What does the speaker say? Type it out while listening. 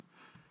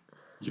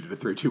You did a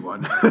 3, 2,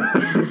 1.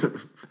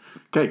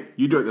 Okay,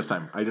 you do it this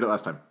time. I did it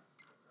last time.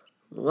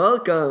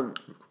 Welcome.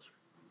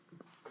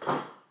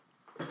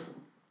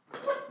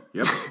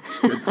 Yep,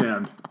 good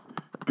sound.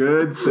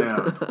 Good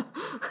sound.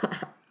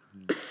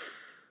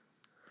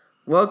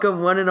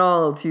 Welcome, one and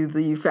all, to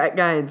the Fat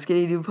Guy and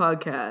Skinny Dude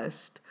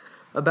podcast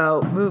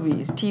about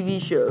movies,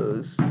 TV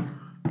shows,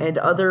 and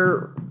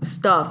other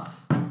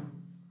stuff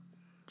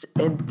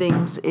and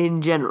things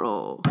in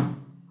general.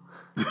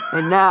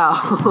 And now,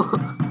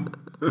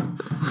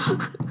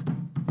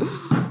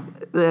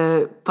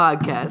 the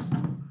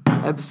podcast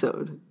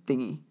episode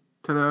thingy.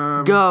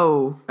 Ta-da.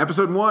 Go.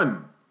 Episode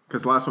 1,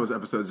 because the last one was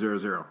episode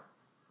 00.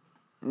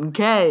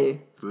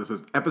 Okay. So this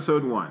is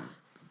episode 1.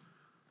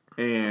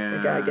 And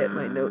I gotta get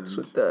my notes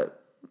with the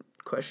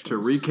questions. to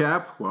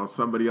recap, while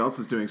somebody else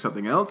is doing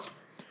something else,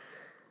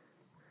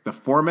 the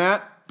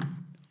format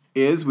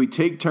is we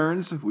take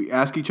turns, we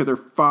ask each other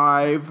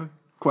 5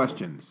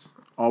 questions,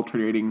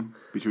 alternating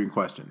between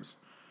questions,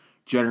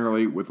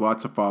 generally with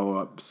lots of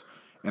follow-ups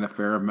and a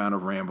fair amount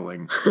of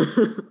rambling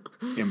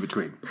in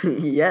between.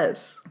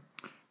 Yes.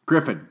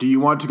 Griffin, do you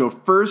want to go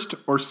first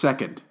or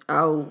second?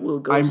 I will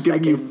go I'm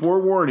second. giving you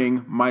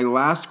forewarning. My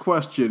last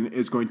question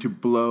is going to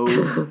blow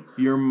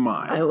your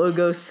mind. I will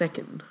go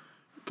second.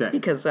 Okay.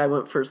 Because I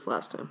went first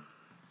last time.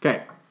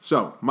 Okay.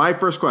 So, my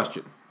first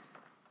question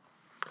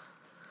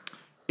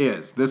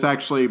is, this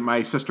actually,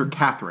 my sister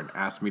Catherine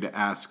asked me to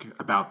ask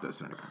about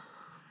this.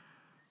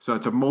 So,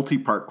 it's a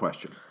multi-part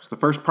question. So, the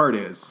first part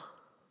is,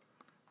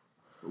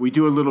 we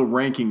do a little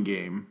ranking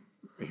game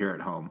here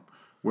at home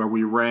where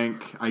we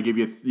rank,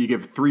 you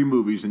give 3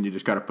 movies and you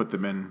just got to put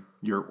them in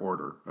your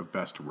order of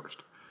best to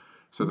worst.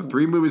 So the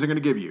 3 movies I'm going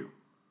to give you,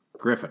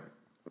 Griffin.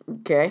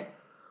 Okay.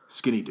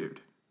 Skinny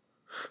Dude.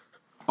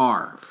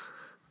 are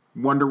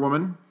Wonder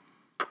Woman,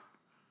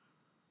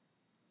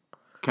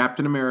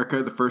 Captain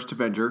America, the First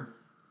Avenger,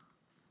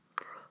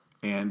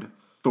 and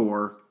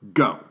Thor,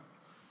 Go.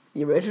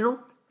 The original?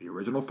 The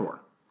original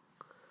Thor.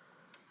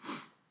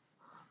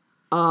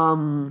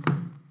 I'm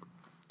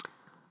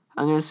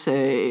going to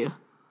say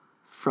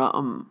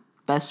from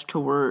best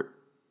to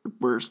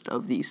worst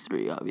of these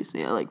 3,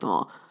 obviously. I like them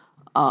all.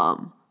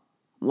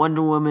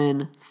 Wonder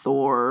Woman,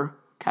 Thor,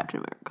 Captain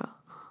America.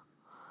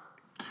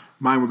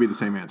 Mine would be the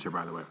same answer,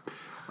 by the way.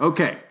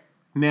 Okay,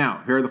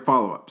 now, here are the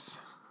follow-ups.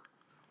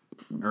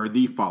 Or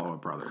the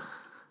follow-up, rather.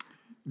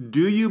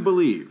 Do you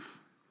believe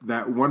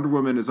that Wonder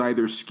Woman is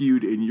either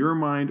skewed in your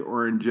mind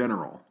or in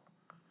general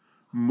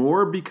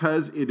more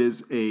because it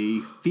is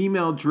a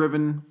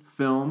female-driven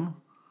film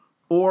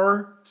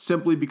or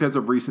simply because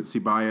of recency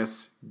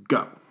bias?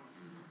 Go.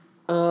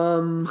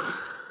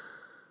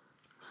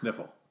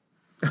 Sniffle.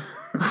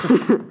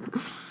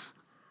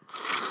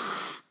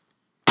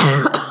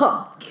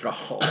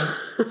 God.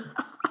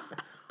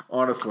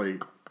 Honestly,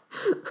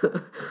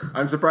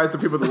 I'm surprised the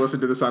people that listen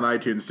to this on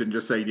iTunes didn't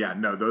just say, yeah,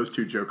 no, those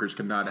 2 jokers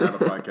cannot have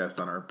a podcast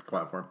on our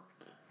platform.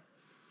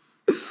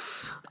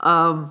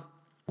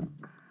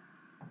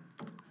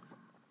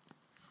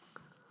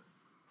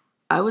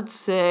 I would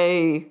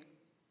say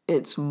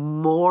it's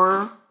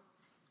more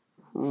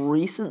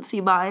recency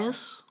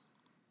bias,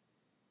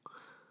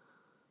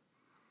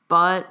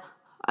 but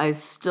I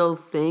still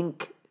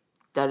think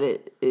that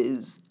it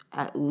is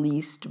at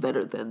least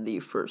better than the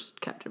first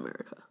Captain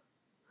America.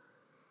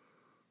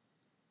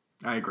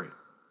 I agree.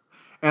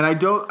 And I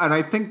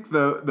think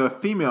the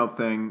female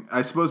thing,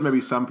 I suppose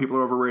maybe some people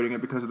are overrating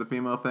it because of the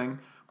female thing,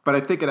 but I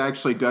think it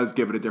actually does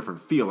give it a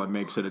different feel and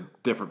makes it a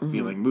different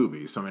feeling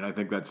movie. So, I mean, I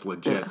think that's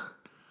legit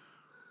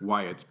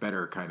why it's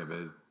better kind of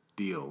a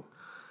deal.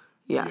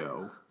 Yeah.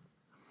 Yo.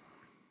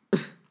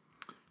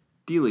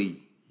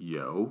 Dealy,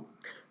 yo.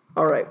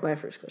 All right, my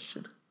first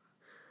question.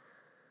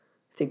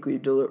 I think we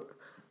deliver.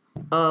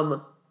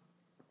 Trying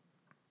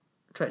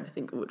to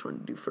think of which one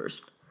to do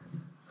first.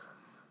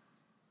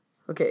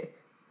 Okay,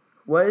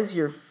 what is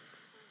your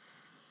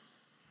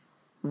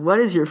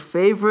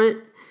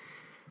favorite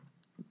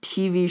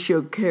TV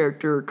show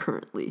character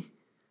currently?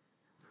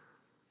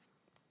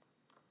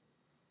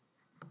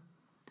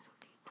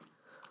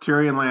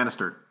 Tyrion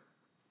Lannister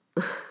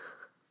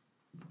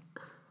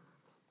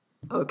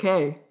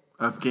Okay.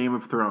 of Game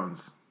of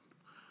Thrones,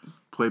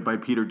 played by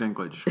Peter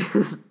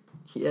Dinklage.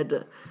 He had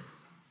to.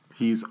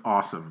 He's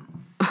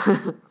awesome.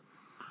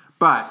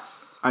 But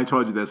I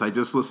told you this. I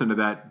just listened to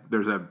that.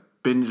 There's a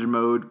binge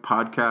mode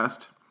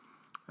podcast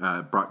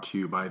brought to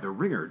you by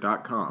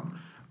TheRinger.com.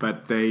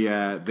 But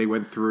they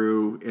went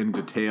through in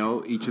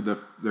detail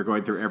they're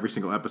going through every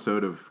single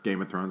episode of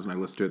Game of Thrones, and I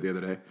listened to it the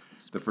other day,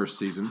 the first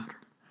season.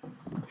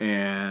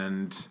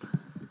 And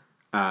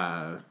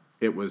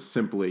it was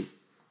simply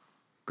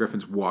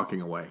Griffin's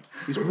walking away.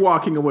 He's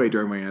walking away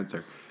during my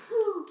answer.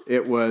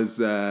 It was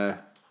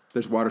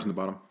there's waters in the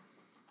bottom.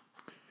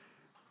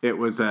 It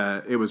was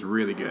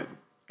really good.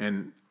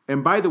 And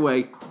by the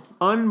way,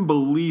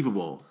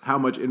 unbelievable how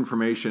much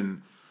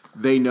information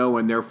they know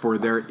and therefore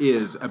there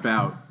is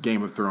about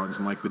Game of Thrones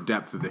and like the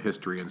depth of the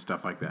history and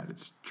stuff like that.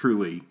 It's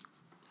truly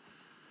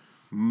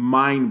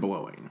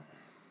mind-blowing.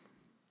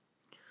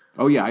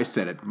 Oh, yeah, I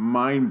said it.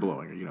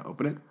 Mind-blowing. Are you going to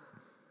open it?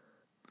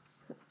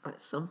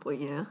 At some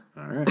point, yeah.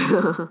 All right.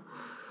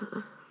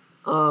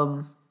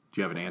 Do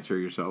you have an answer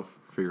yourself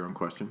for your own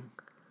question?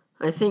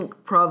 I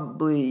think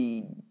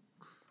probably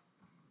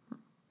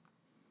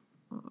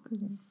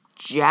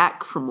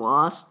Jack from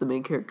Lost, the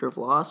main character of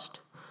Lost,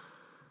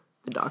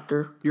 the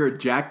doctor. You're a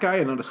Jack guy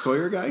and not a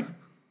Sawyer guy?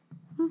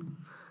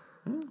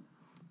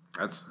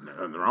 That's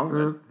nothing wrong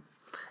with it.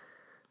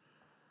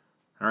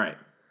 All right.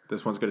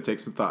 This one's going to take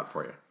some thought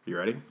for you. You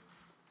ready?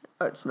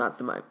 It's not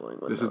the mind-blowing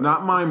one. This is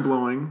not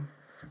mind-blowing,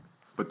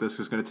 but this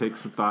is going to take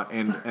some thought,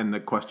 and the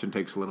question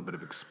takes a little bit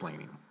of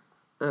explaining.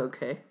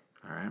 Okay.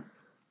 All right?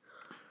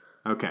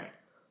 Okay.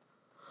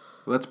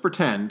 Let's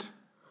pretend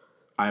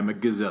I'm a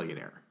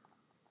gazillionaire.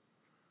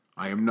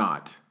 I am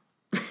not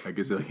a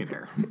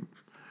gazillionaire.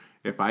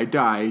 If I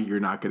die, you're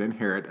not going to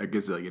inherit a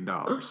gazillion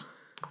dollars.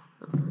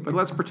 But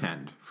let's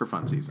pretend, for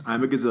funsies,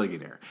 I'm a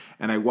gazillionaire.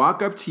 And I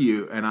walk up to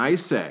you and I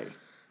say,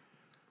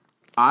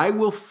 I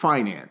will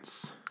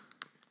finance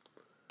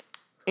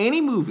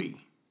any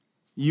movie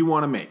you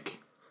want to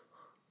make.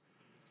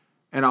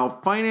 And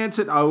I'll finance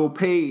it. I will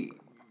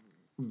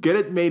get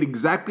it made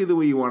exactly the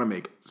way you want to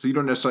make it. So you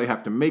don't necessarily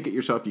have to make it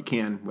yourself. You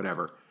can,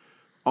 whatever.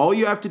 All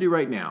you have to do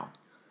right now,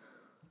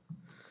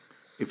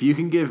 if you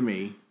can give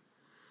me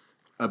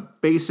a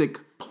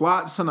basic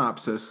plot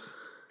synopsis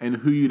and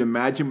who you'd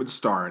imagine would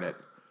star in it,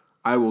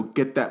 I will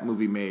get that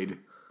movie made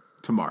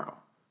tomorrow.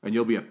 And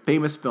you'll be a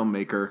famous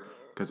filmmaker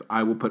because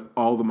I will put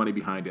all the money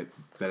behind it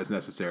that is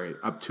necessary,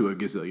 up to a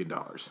gazillion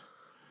dollars.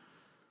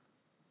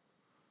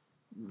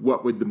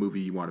 What would the movie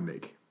you want to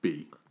make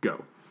be?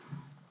 Go.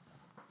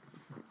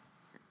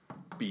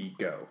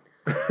 Go.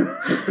 Look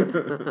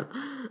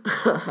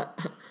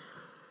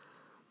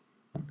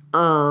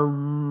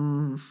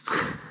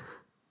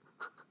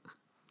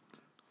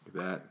at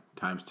that.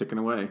 Time's ticking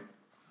away.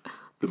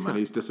 The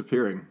money's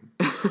disappearing.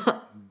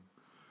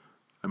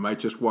 I might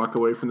just walk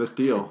away from this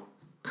deal.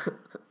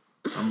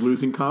 I'm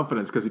losing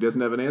confidence because he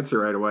doesn't have an answer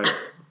right away.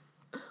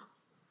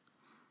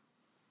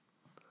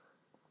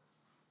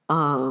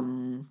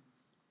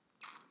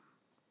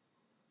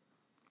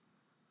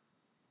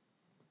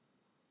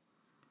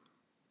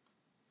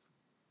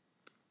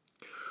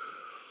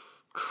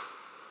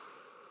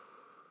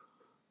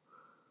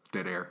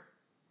 Dead air.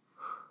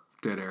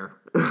 Dead air.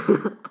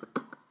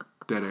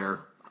 Dead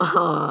air.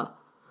 I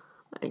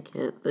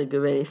can't think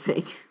of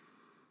anything.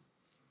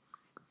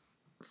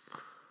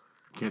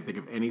 Can't think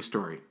of any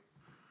story,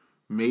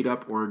 made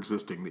up or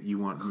existing, that you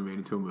want to be made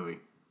into a movie.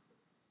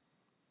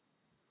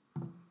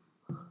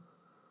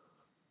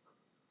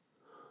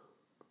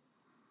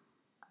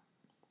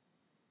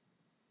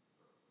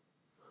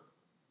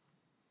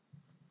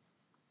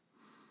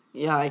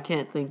 Yeah, I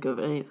can't think of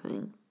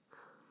anything.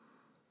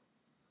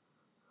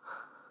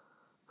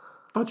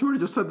 I thought you would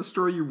have just said the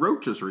story you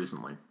wrote just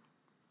recently.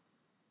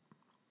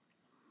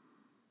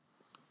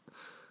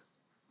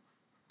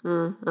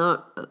 I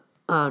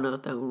don't know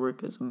if that would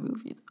work as a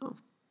movie, though.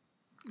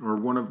 Or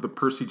one of the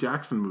Percy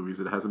Jackson movies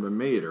that hasn't been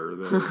made, or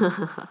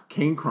the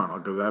Kane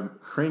Chronicles that haven't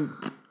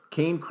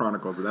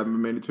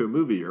been made into a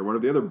movie, or one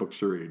of the other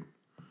books you read.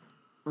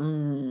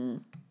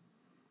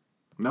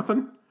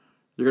 Nothing?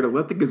 You're going to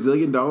let the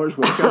gazillion dollars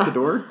walk out the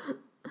door?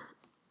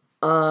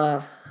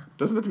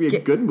 Doesn't have to be a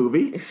good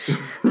movie.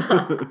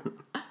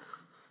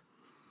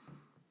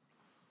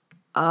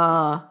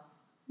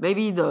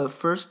 Maybe the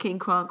first King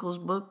Chronicles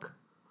book?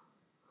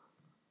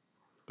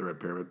 The Red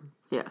Pyramid.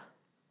 Yeah.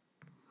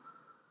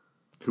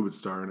 Who would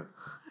star in it?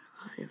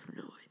 I have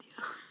no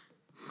idea.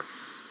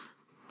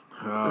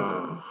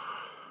 Oh.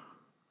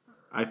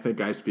 I think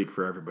I speak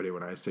for everybody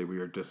when I say we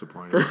are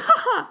disappointed.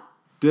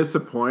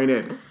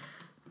 Disappointed.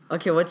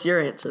 Okay, what's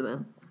your answer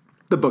then?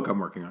 The book I'm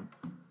working on.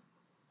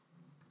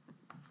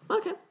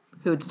 Okay.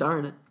 Who would star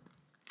in it?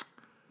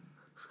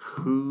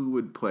 Who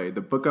would play?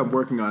 The book I'm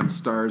working on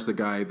stars a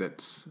guy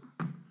that's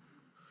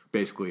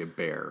basically a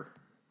bear.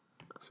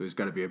 So he's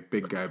got to be a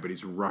big guy, but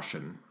he's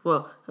Russian.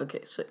 Well,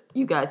 okay, so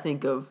you gotta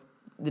think of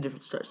the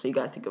different stars. So you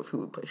gotta think of who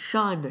would play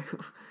Shonda.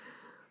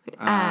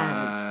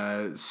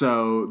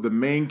 So the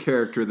main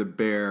character, the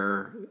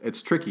bear,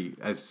 it's tricky.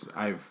 As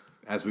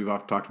we've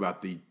often talked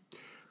about, the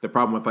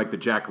problem with like the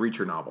Jack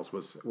Reacher novels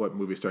was what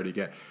movies started to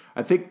get.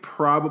 I think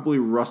probably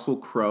Russell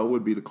Crowe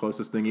would be the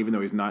closest thing, even though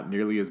he's not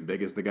nearly as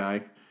big as the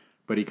guy,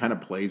 but he kind of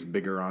plays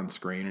bigger on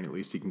screen, and at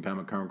least he can come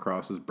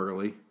across as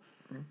burly,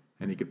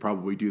 and he could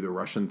probably do the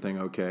Russian thing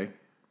okay.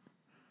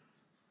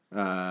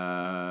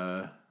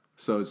 So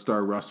it'd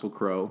star Russell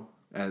Crowe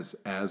as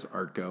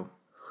Artgo.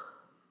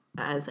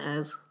 As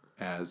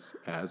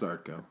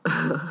Artgo.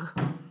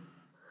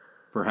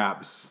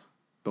 Perhaps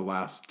the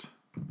last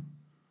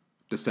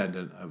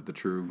descendant of the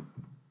true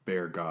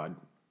bear god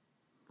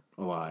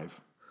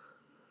alive.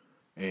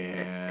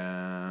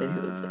 And Then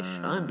who would play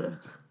Shonda?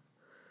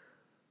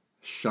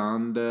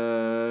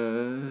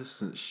 Shonda,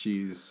 since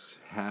she's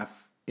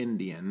half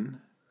Indian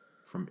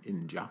from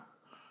India.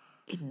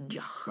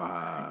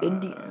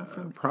 Indian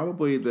from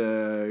Probably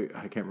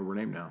I can't remember her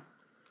name now.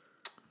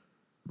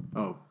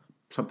 Oh,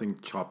 something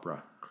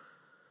Chopra.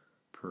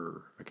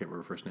 I can't remember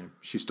her first name.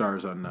 She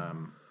stars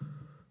on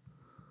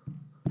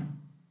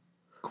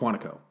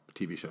Quantico, a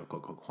TV show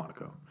called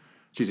Quantico.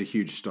 She's a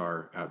huge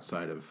star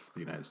outside of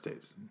the United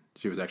States.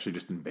 She was actually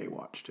just in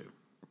Baywatch, too.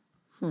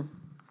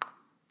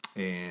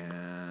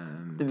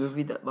 And... The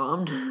movie that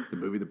bombed? The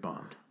movie that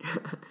bombed.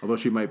 Although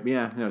she might...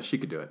 Yeah, no, she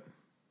could do it.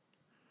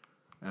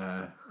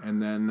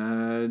 And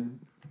then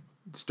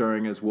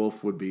starring as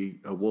Wolf would be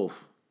a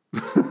wolf.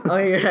 Oh,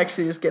 you would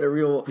actually just get a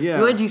real wolf. Yeah.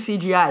 You would do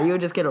CGI. You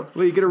would just get a...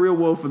 Well, you get a real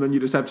wolf, and then you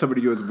just have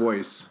somebody do his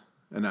voice.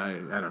 And I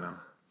don't know.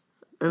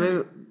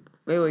 Or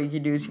maybe what you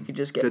could do is you could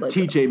just get like...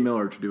 T.J.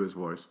 Miller to do his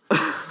voice.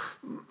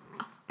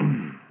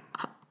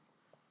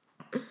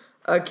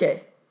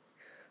 Okay.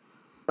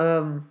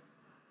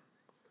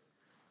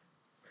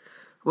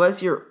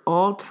 What's your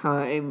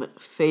all-time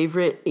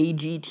favorite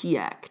AGT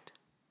act?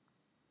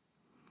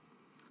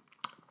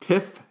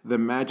 Piff the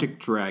Magic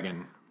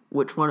Dragon.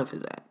 Which one of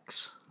his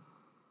acts?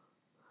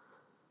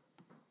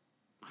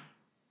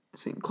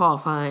 Is it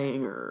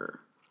qualifying or...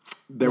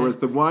 There was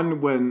the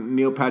one when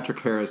Neil Patrick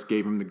Harris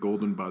gave him the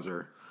golden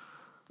buzzer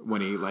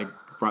when he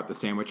brought the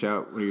sandwich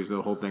out when he was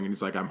the whole thing and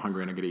he's like, I'm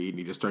hungry and I'm going to eat, and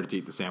he just started to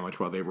eat the sandwich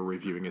while they were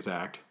reviewing his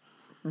act.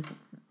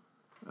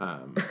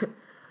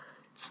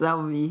 So that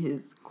would be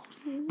his...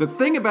 The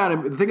thing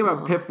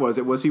about Piff was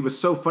he was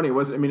so funny.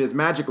 His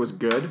magic was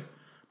good,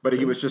 but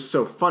he was just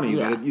so funny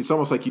that it's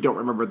almost like you don't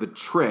remember the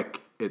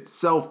trick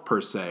itself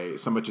per se,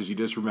 so much as you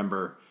just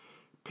remember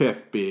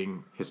Piff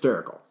being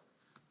hysterical.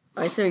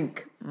 I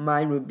think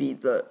mine would be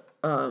the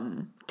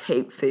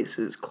Tape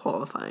Faces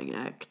qualifying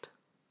act.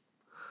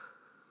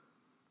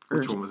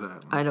 Which one was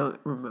that? I don't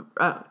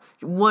remember.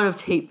 One of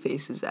Tape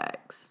Faces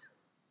acts.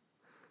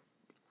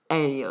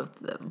 Any of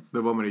them.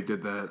 The one when he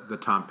did the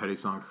Tom Petty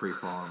song "Free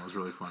Fallin'" was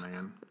really funny,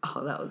 and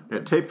that was good.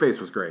 Yeah, Tape Face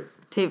was great.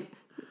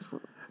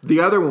 The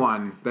other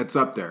one that's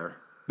up there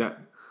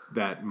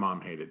that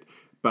Mom hated,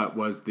 but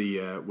was the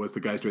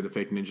guys doing the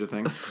fake ninja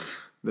thing,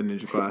 the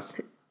ninja class.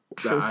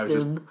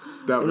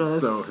 That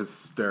was so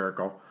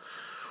hysterical.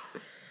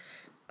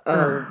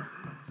 All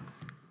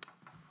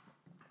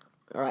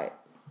right.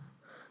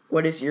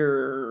 What is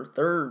your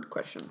third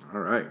question? All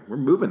right, we're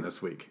moving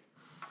this week.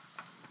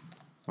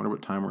 Wonder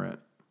what time we're at.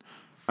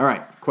 All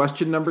right,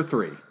 question number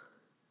 3.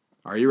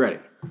 Are you ready?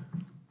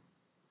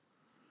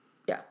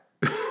 Yeah.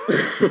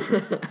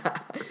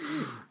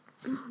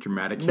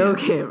 Dramatic hand. No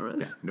cameras.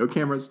 Yeah, no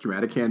cameras.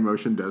 Dramatic hand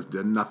motion does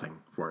nothing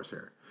for us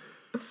here.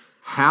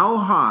 How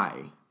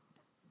high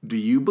do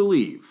you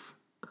believe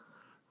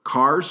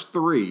Cars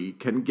 3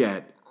 can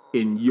get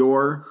in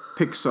your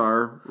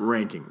Pixar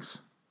rankings?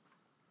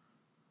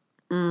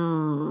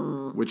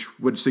 Which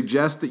would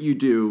suggest that you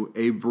do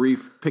a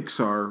brief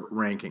Pixar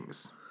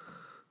rankings.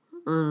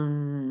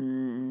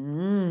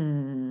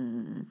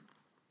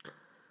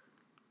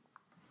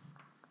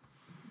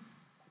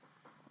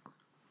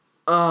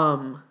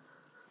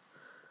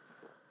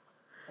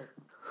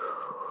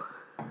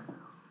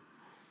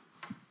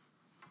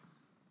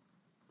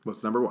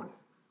 What's number 1?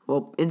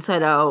 Well,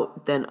 Inside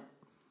Out then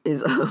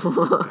is...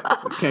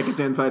 Okay. Can't get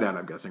to Inside Out,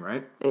 I'm guessing,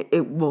 right?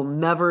 It will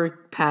never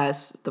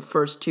pass the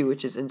first 2,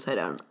 which is Inside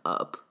Out and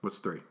Up. What's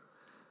 3?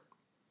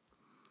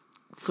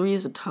 3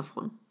 is a tough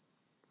one.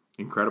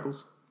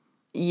 Incredibles?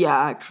 Yeah,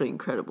 actually,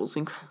 Incredibles.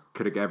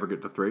 Could it ever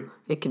get to 3?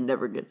 It can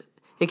never get it.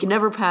 It can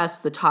never pass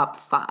the top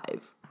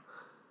 5.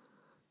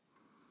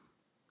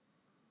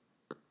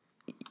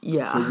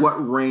 Yeah. So what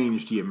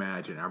range do you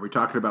imagine? Are we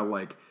talking about,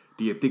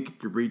 do you think it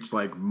could reach,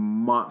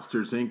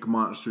 Monsters, Inc.,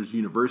 Monsters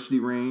University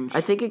range? I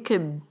think it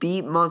could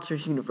beat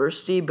Monsters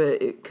University, but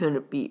it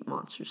couldn't beat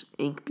Monsters,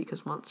 Inc.,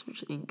 because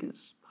Monsters, Inc.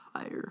 is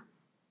higher.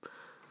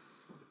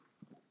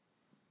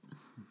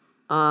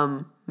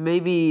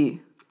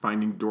 Maybe...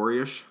 Finding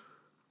Dory-ish?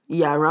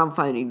 Yeah, around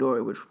Finding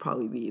Dory, which would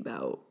probably be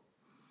about...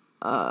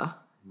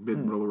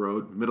 Middle of the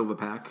road? Middle of the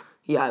pack?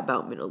 Yeah,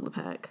 about middle of the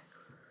pack.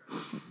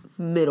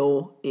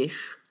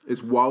 Middle-ish.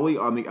 Is WALL-E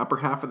on the upper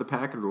half of the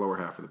pack or the lower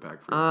half of the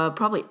pack for you?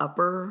 Probably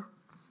upper.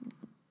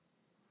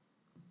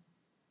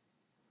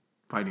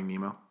 Finding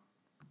Nemo?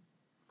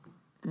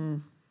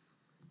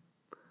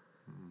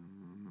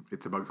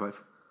 It's a Bug's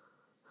Life?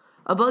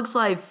 A Bug's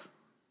Life...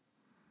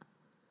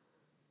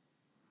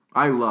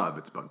 I love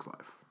It's Bug's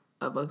Life.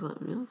 A Bug's Life,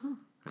 yeah.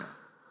 Yeah.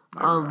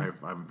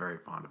 I'm very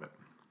fond of it.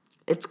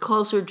 It's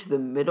closer to the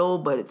middle,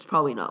 but it's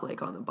probably not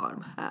on the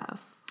bottom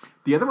half.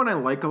 The other one I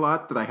like a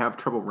lot that I have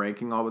trouble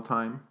ranking all the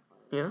time,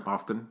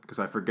 often, because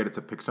I forget it's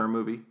a Pixar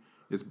movie,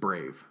 is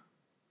Brave.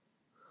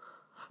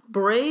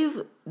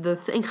 Brave, the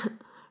thing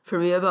for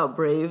me about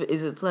Brave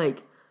is it's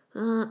it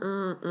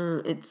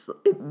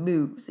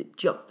moves, it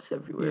jumps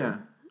everywhere. Yeah.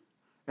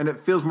 And it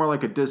feels more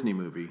like a Disney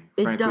movie,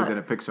 frankly, than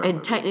a Pixar movie.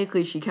 And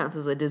technically she counts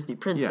as a Disney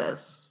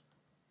princess. Yeah.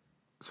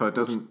 So it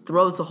doesn't...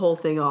 Throws the whole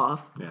thing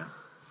off. Yeah.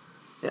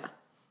 Yeah.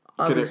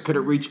 Could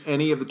it reach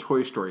any of the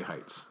Toy Story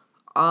heights?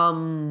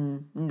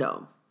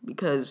 No.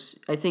 Because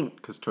I think...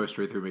 Because Toy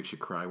Story 3 makes you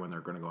cry when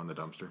they're going to go in the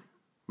dumpster.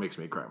 Makes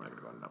me cry when they're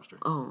going to go in the dumpster.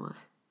 Oh, my.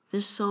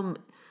 There's some...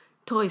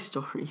 Toy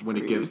Story 3. When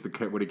he gives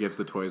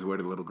the toys away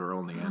to the little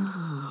girl in the end.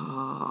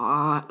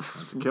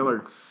 That's a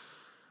killer.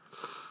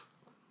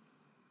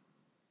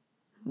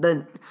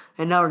 then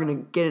and now we're gonna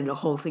get into a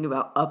whole thing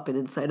about Up and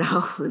Inside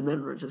Out, and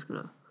then we're just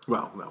gonna.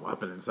 Well, no,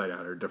 Up and Inside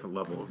Out are a different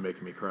level of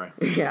making me cry.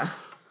 Yeah.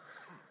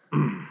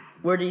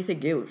 Where do you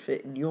think it would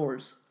fit in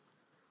yours?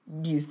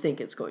 Do you think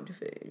it's going to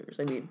fit in yours?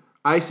 I mean,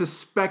 I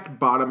suspect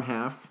bottom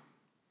half.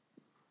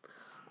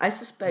 I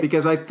suspect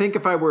Because I think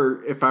if I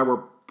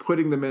were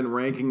putting them in,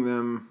 ranking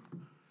them,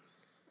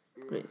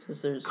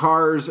 there's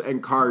Cars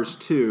and Cars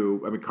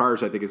 2. I mean,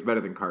 Cars I think is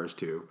better than Cars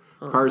 2.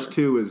 Cars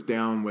 2 is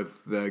down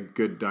with the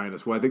Good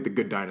Dinosaur. Well, I think the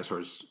Good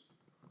Dinosaur's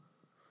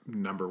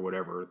number,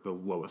 whatever the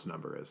lowest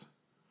number is.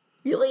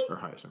 Really? Or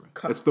highest number.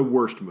 It's the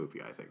worst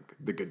movie, I think.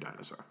 The Good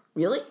Dinosaur.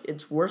 Really?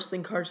 It's worse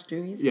than Cars 2,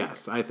 you think?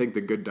 Yes, I think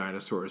the Good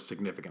Dinosaur is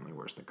significantly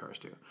worse than Cars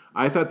 2.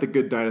 I thought the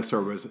Good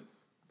Dinosaur was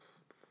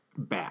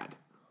bad.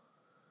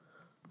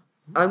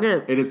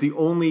 It is the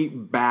only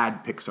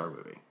bad Pixar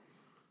movie.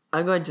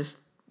 I'm going to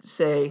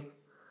say,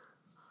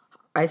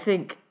 I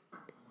think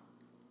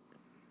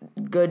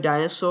Good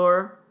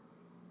Dinosaur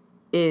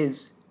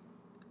it's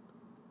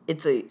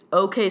a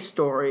okay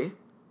story,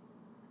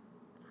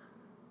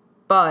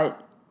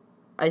 but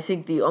I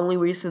think the only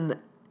reason,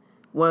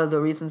 one of the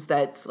reasons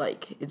that's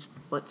like,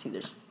 let's see,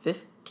 there's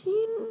 15,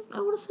 I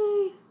want to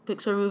say,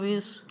 Pixar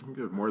movies. I think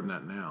there's more than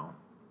that now.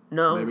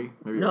 No. Maybe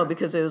No, right.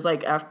 because it was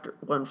like after,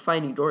 when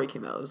Finding Dory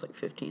came out, it was like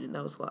 15, and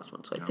that was the last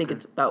one. So I think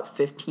it's about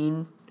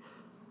 15.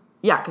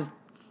 Yeah, because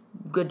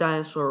Good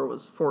Dinosaur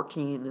was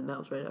 14, and that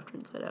was right after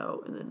Inside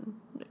Out, and then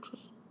next was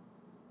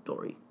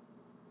Dory.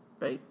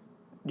 Right?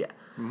 Yeah.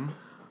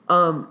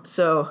 Mm-hmm.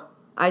 So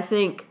I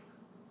think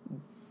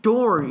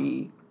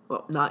Dory,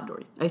 well, not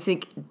Dory. I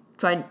think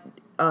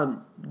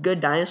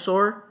Good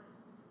Dinosaur,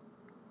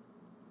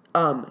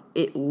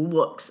 it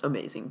looks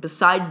amazing.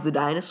 Besides the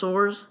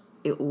dinosaurs,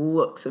 it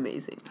looks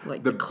amazing.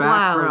 Like the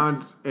clouds,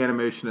 background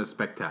animation is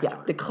spectacular.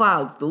 Yeah, the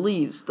clouds, the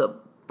leaves,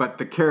 but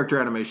the character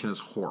animation is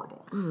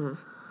horrible.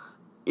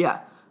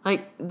 Yeah,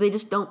 like they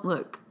just don't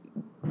look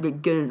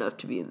good enough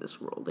to be in this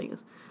world, I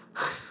guess.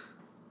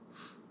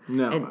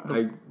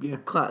 No,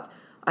 clouds.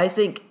 I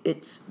think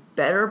it's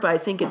better, but I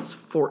think it's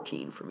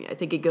 14 for me. I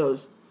think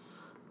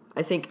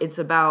it's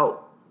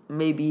about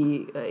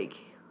maybe like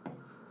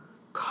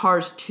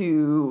Cars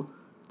 2,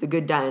 The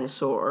Good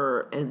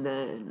Dinosaur, and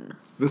then...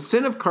 The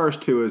sin of Cars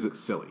 2 is it's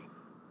silly.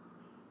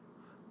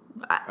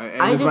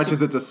 As much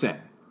as it's a sin.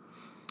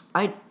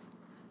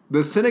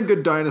 The sin of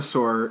Good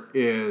Dinosaur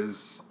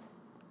is...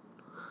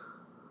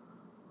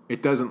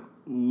 It doesn't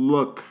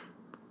look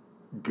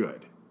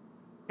good.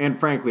 And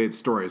frankly, its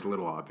story is a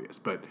little obvious,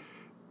 but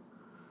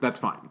that's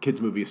fine.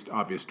 Kids' movie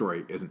obvious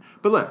story isn't.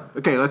 But look,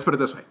 okay, let's put it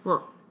this way.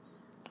 Well,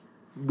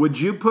 would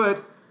you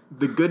put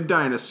The Good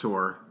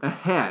Dinosaur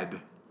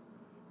ahead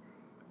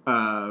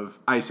of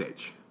Ice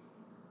Age?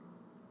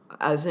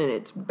 As in,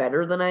 it's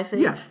better than Ice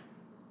Age? Yeah.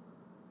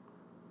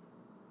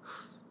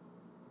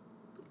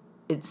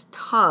 It's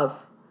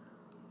tough.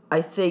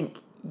 I think,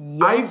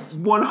 yes. I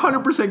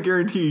 100%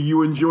 guarantee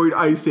you enjoyed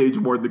Ice Age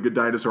more than The Good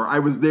Dinosaur. I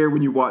was there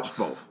when you watched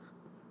both.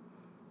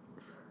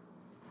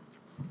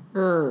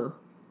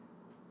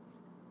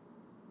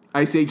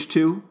 Ice Age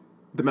 2,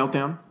 The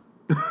Meltdown.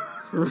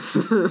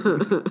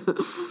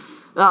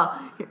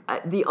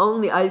 The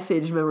only Ice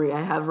Age memory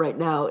I have right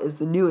now is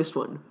the newest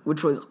one,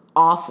 which was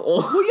awful.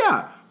 Well,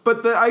 yeah,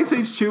 but the Ice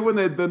Age 2 when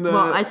the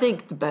Well, I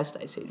think the best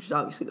Ice Age is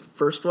obviously the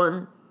first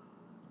one.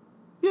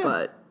 Yeah.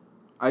 But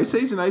Ice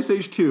Age and Ice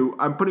Age 2,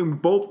 I'm putting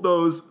both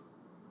those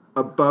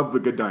above The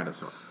Good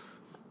Dinosaur.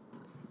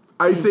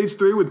 Ice Age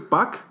 3 with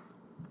Buck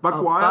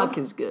Wild. Buck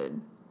is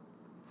good.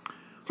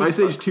 Ice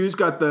Age 2's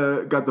got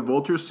the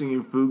vultures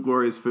singing "Food,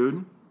 Glorious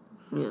Food."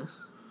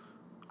 Yes.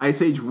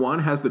 Ice Age 1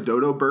 has the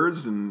dodo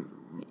birds and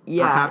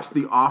perhaps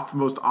the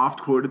most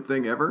oft-quoted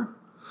thing ever,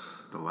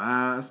 "The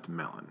Last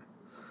Melon."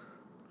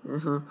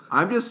 Mm-hmm.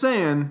 I'm just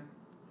saying,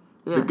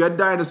 The Good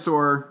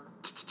Dinosaur.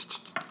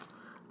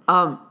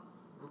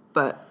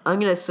 But I'm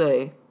gonna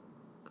say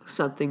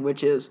something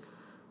which is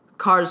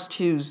Cars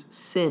 2's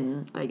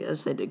sin, I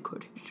guess I did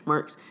quotation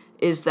marks,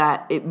 is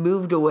that it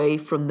moved away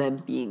from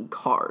them being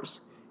cars.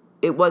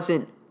 It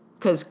wasn't,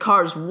 because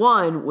Cars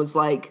 1 was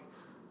like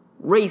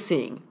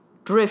racing,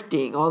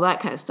 drifting, all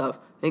that kind of stuff.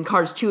 And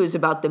Cars 2 is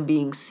about them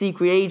being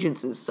secret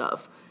agents and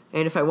stuff.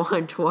 And if I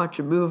wanted to watch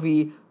a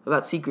movie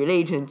about secret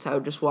agents, I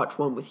would just watch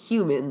one with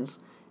humans,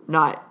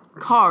 not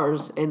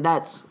cars. And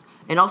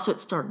also it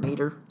starred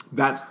Mater.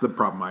 That's the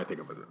problem I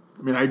think of it.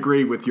 I mean, I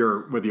agree with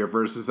your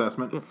first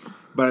assessment,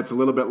 but it's a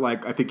little bit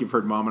like, I think you've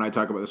heard Mom and I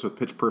talk about this with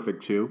Pitch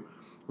Perfect 2,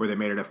 where they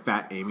made it a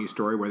Fat Amy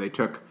story, where they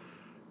took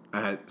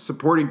a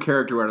supporting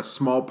character who had a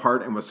small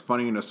part and was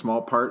funny in a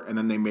small part, and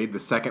then they made the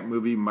second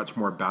movie much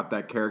more about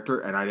that character,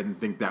 and I didn't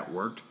think that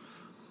worked.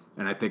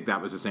 And I think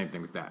that was the same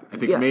thing with that. I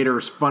think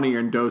Mater's funnier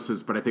in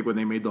doses, but I think when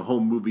they made the whole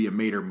movie a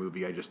Mater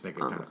movie, I just think it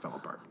kind of fell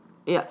apart.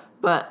 Yeah,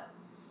 but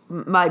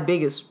my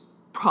biggest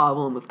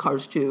problem with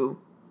Cars 2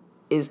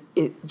 is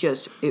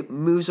it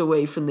moves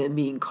away from them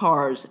being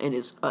cars and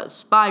is a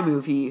spy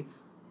movie,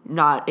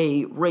 not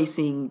a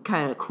racing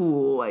kind of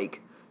cool,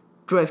 like,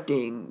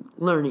 drifting,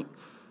 learning.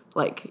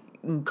 Like,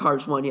 in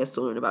Cars 1, he has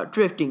to learn about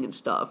drifting and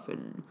stuff,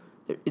 and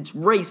it's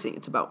racing.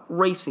 It's about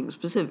racing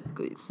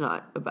specifically. It's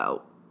not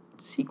about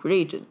secret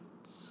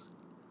agents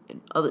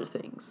and other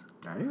things.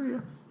 I hear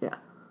you. Yeah.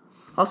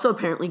 Also,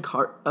 apparently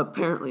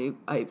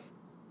I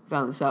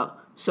found this out.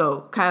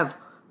 So, kind of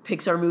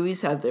Pixar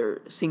movies have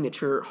their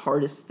signature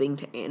hardest thing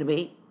to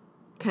animate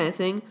kind of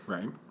thing.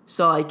 Right.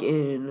 So, like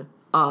in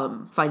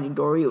Finding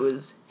Dory, it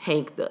was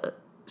Hank the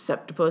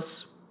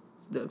Septopus.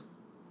 The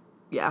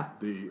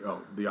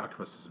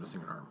octopus is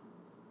missing an arm.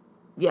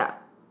 Yeah.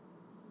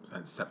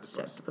 And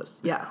septopus. Septopus.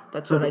 Yeah,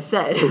 that's what I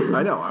said.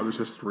 I know. I was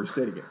just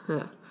restating it.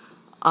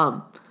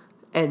 Yeah.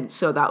 And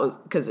so that was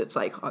because it's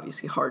like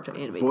obviously hard to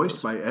animate.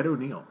 Voiced by Ed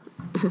O'Neill.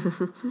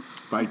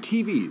 By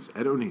TV's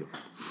Ed O'Neill.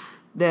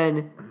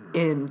 Then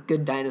in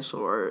Good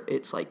Dinosaur,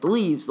 it's like the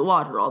leaves, the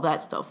water, all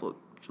that stuff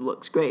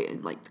looks great,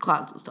 and like the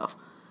clouds and stuff.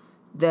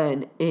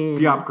 Then in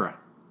Piopra.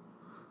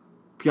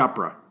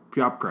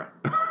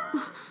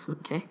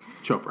 Okay.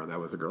 Chopra, that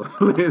was a girl.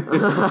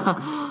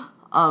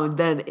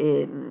 Then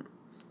in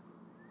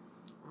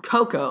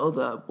Coco,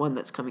 the one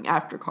that's coming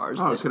after Cars.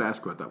 I was going to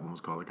ask what that one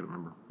was called. I couldn't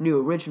remember. New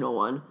original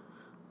one,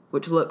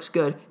 which looks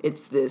good.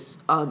 It's this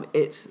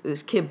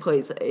kid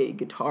plays a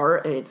guitar,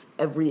 and it's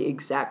every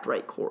exact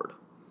right chord.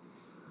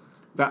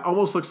 That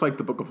almost looks like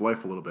The Book of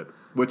Life a little bit,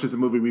 which is a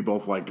movie we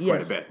both liked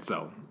quite a bit.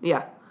 So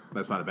yeah,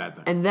 that's not a bad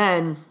thing.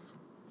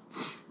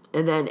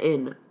 And then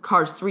in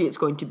Cars 3, it's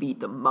going to be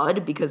the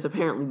mud, because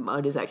apparently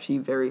mud is actually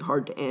very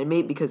hard to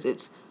animate because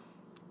it's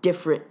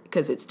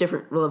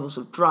different levels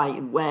of dry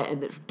and wet,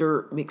 and there's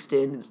dirt mixed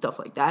in and stuff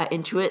like that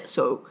into it.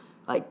 So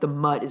like the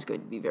mud is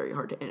going to be very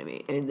hard to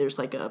animate, and there's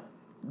like a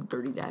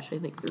Dirty Dash, I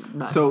think. Or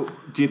not. So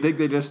do you think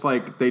they just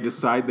they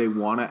decide they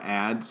want to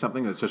add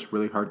something that's just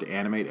really hard to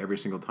animate every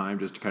single time,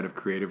 just to kind of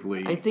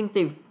creatively? I think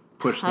they've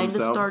push kind of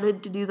themselves?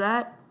 started to do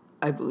that.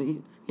 I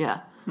believe,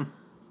 yeah.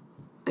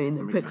 I mean,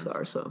 they're Pixar,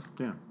 sense. so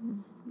Yeah.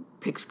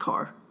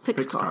 Pixar.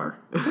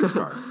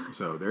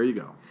 So there you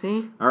go.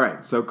 See? All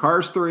right. So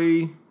Cars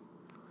 3,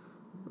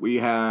 we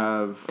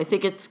have. I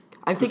think it's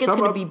going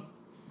to be.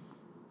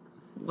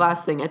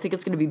 Last thing, I think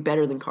it's going to be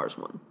better than Cars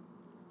 1.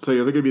 So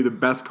you think it'd be the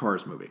best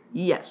Cars movie?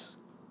 Yes.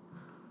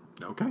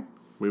 Okay.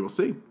 We will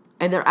see.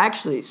 And they're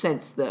actually,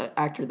 since the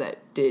actor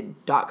that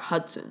did Doc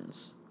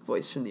Hudson's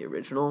voice from the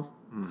original,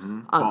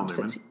 Paul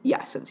since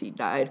Newman. he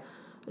died,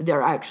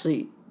 they're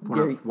actually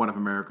one of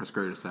America's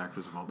greatest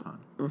actors of all time.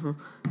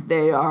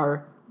 They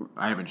are.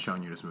 I haven't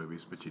shown you his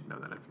movies, but you'd know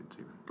that if you'd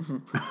seen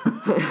them.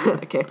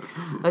 Okay,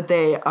 but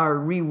they are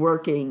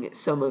reworking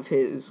some of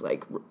his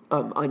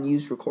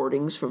unused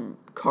recordings from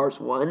Cars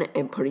 1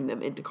 and putting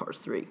them into Cars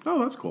 3. Oh,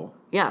 that's cool.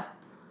 Yeah.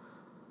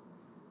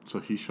 So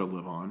he shall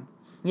live on.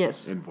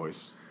 Yes. In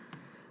voice.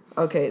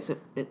 Okay, so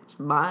it's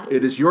my.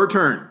 It is your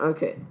turn.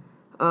 Okay.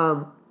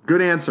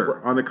 Good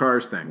answer on the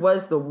Cars thing.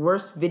 Was the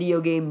worst video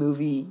game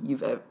movie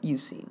you've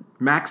seen?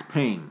 Max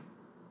Payne.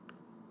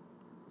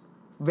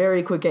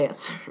 Very quick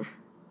answer.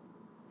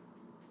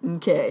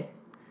 Okay.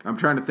 I'm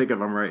trying to think if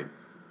I'm right.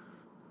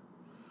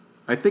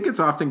 I think it's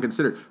often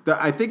considered.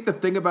 I think the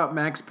thing about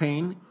Max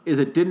Payne is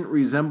it didn't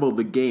resemble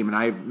the game, and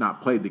I've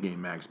not played the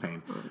game Max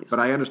Payne, but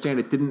I understand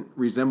it didn't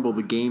resemble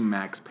the game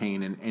Max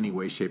Payne in any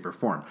way, shape, or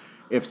form.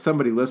 If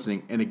somebody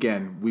listening, and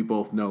again, we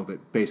both know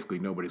that basically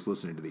nobody's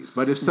listening to these,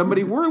 but if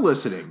somebody were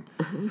listening,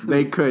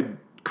 they could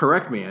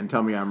correct me and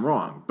tell me I'm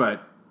wrong.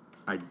 But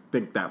I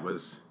think that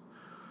was...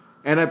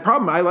 And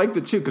I liked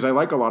it too, because I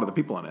like a lot of the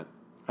people in it.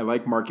 I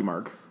like Marky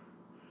Mark.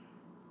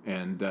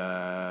 And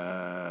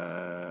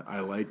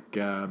I like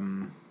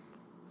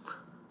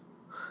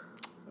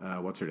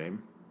what's her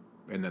name,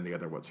 and then the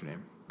other what's her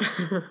name,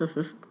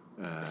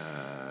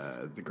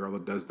 the girl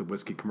that does the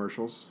whiskey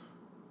commercials.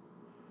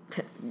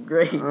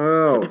 Great.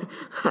 Oh,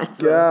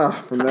 yeah,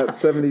 from that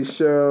 '70s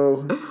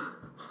show.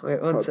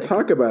 Wait, one second.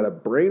 Talk about a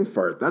brain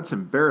fart. That's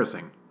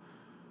embarrassing.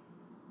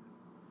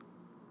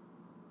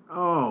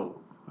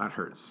 Oh, that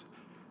hurts.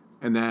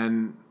 And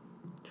then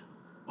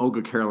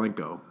Olga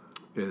Kurylenko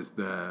is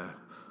the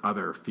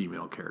other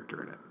female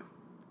character in it.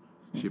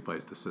 She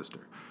plays the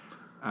sister.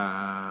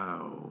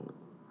 Oh,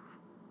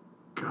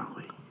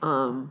 golly.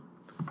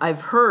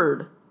 I've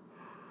heard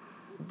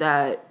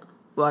that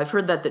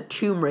the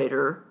Tomb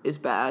Raider is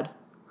bad.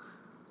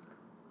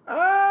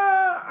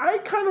 I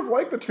kind of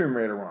like the Tomb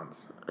Raider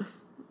ones.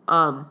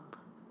 And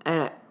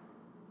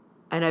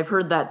I've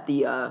heard that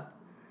the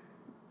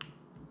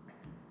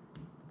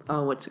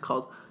what's it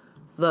called?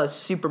 The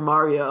Super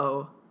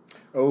Mario.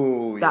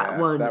 Oh, that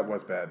one that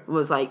was bad.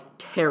 Was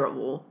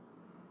terrible.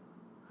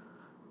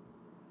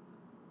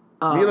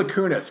 Mila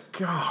Kunis,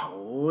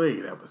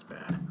 golly, that was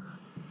bad.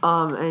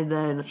 And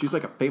then she's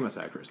like a famous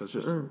actress. That's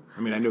just.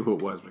 I mean, I knew who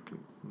it was, but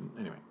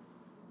anyway.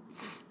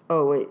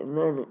 Oh wait, and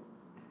then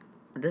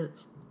I'm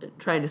just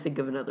trying to think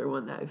of another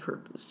one that I've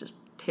heard was just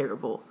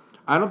terrible.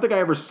 I don't think I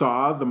ever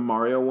saw the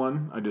Mario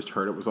one. I just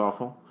heard it was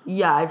awful.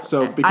 Yeah,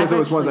 because it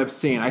was ones I've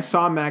seen. I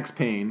saw Max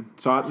Payne.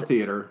 Saw it in the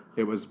theater.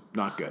 It was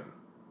not good.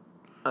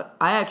 But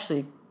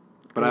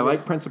I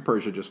like Prince of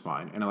Persia just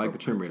fine, and I like the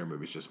Tomb Raider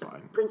movies just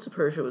fine. Prince of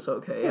Persia was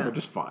okay. Yeah, they're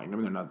just fine. I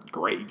mean, they're not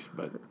great,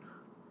 but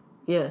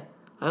yeah.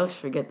 I always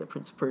forget that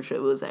Prince of Persia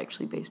was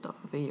actually based off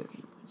of a video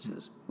game, which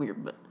is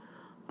weird, but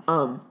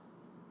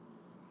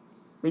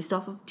based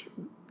off of two.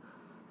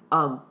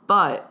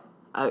 But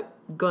I'm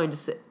going to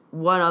say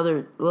one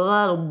other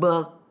little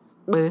book.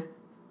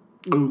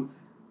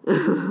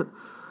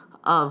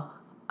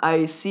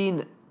 I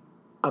seen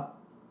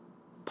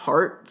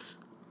parts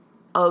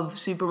of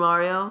Super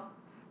Mario,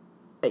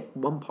 like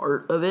one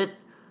part of it,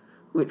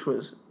 which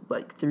was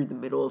like through the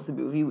middle of the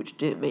movie, which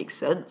didn't make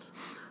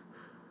sense.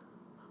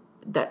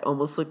 That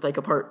almost looked like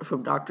a part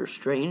from Doctor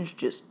Strange,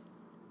 just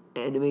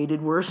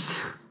animated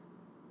worse.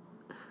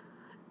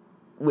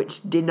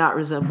 Which did not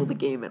resemble the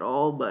game at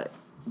all, but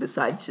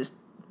besides just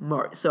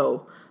Mario.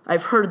 So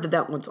I've heard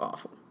that one's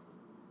awful.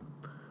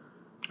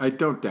 I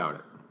don't doubt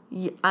it.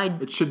 Yeah,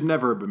 it should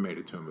never have been made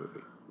into a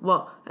movie.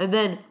 Well, and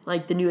then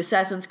like the new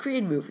Assassin's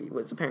Creed movie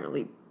was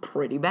apparently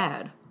pretty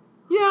bad.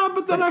 Yeah,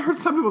 but then I heard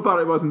some people thought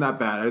it wasn't that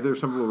bad. There's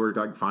some people who were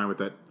like, fine with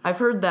it. I've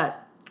heard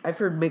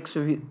mixed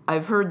reviews.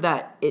 I've heard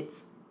that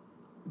it's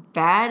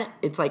bad.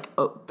 It's like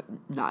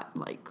not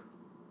like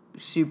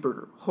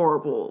super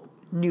horrible.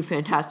 New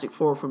Fantastic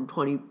Four from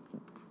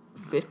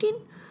 2015?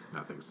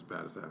 Nothing's as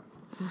bad as that.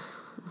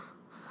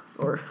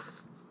 Or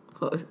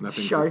Nothing's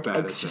Shark as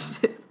bad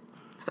Exorcist. as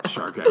that.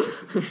 Shark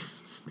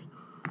Exorcist.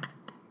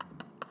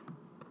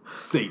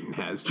 Satan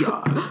has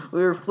jaws.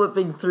 We were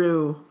flipping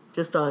through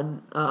just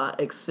on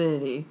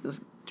Xfinity. This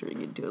is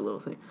turning into a little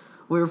thing.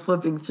 We were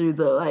flipping through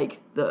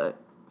the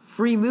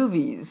free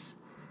movies,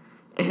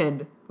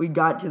 and we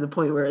got to the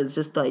point where it's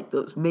just like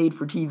those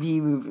made-for-TV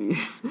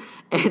movies,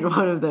 and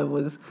one of them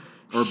was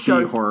or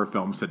B horror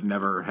films that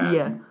never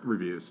had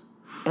reviews.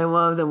 And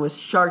one of them was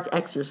Shark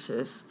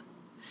Exorcist.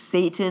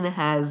 Satan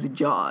has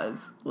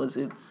jaws was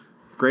its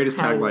greatest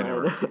tagline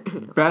ever.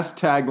 Best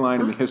tagline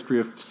in the history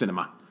of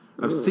cinema.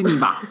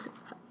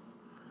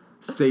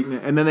 Satan,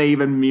 and then they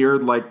even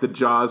mirrored like the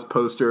Jaws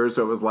poster,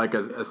 so it was like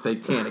a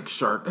satanic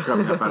shark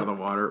coming up out of the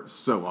water.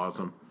 So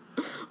awesome.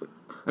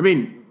 I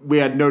mean, we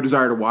had no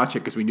desire to watch it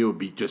because we knew it would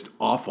be just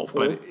awful,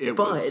 but it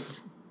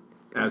was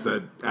as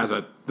a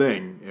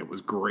thing, it was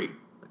great.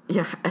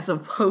 Yeah, as a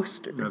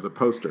poster. As a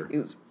poster. It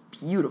was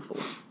beautiful.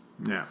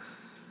 Yeah.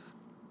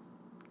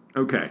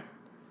 Okay.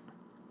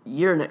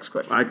 Your next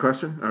question. My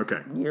question?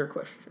 Okay. Your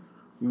question.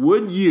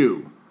 Would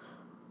you,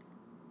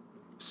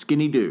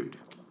 skinny dude,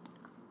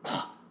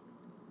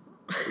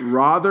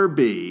 rather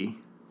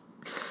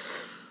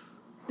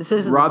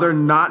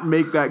not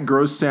make that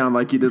gross sound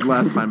like you did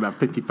last time about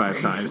 55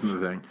 times in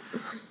the thing,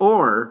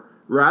 or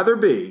rather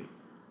be,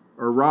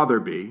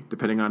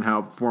 depending on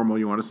how formal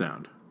you want to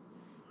sound,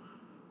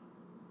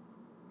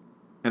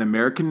 an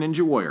American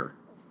Ninja Warrior,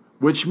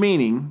 which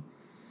meaning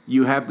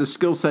you have the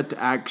skill set to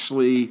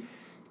actually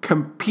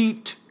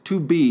compete to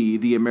be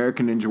the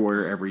American Ninja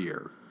Warrior every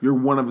year. You're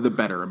one of the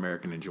better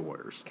American Ninja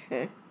Warriors.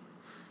 Okay.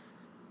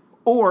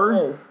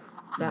 Or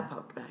that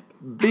popped back.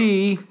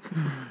 B,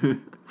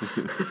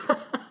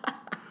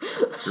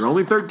 you're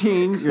only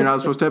 13, you're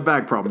not supposed to have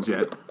back problems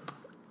yet.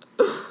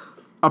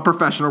 A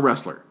professional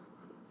wrestler,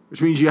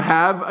 which means you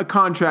have a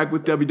contract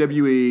with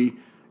WWE,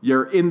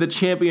 you're in the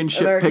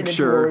championship American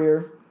picture. Ninja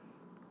Warrior.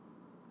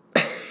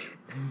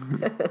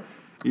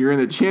 You're in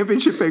the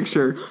championship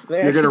picture.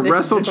 You're going to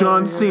wrestle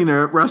John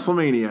Cena at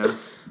WrestleMania.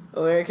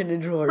 American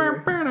Ninja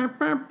Warrior.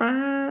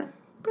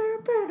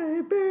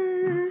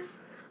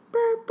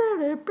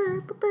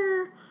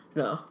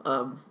 No,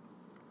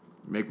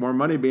 Make more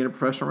money being a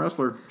professional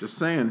wrestler. Just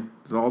saying.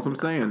 That's all I'm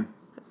saying.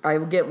 I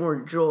would get more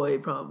joy,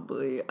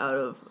 probably, out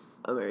of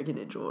American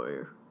Ninja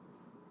Warrior.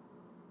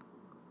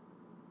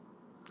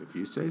 If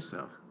you say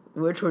so.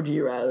 Which would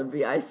you rather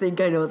be? I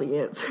think I know the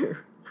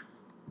answer.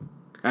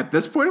 At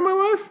this point in my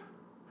life?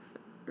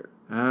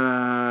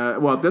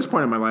 At this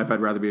point in my life,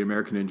 I'd rather be an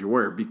American Ninja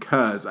Warrior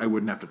because I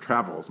wouldn't have to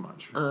travel as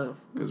much.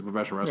 Because a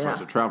professional wrestler has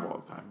to travel all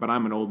the time. But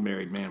I'm an old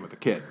married man with a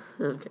kid.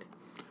 Okay.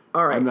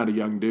 All right. I'm not a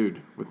young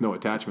dude with no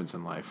attachments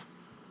in life.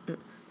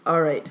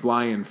 All right.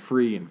 Flying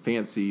free and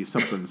fancy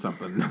something.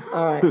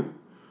 All right.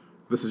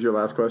 This is your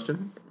last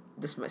question?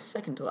 This is my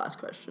second to last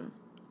question.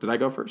 Did I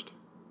go first?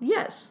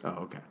 Yes.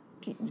 Oh, okay.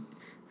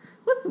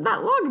 Wasn't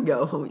that long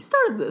ago when we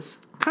started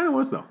this. Kind of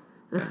was, though.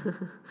 Yeah.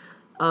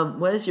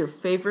 What is your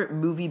favorite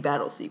movie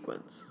battle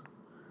sequence?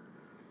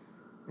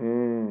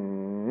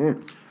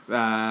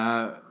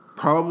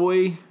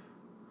 Probably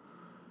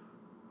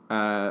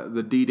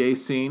the D-Day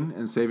scene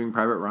in Saving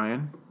Private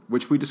Ryan,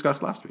 which we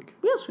discussed last week.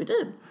 Yes, we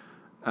did.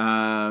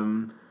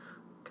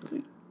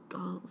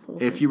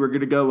 If you were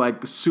going to go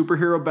like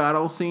superhero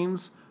battle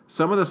scenes,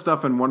 some of the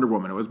stuff in Wonder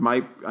Woman,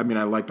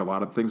 I liked a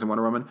lot of things in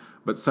Wonder Woman,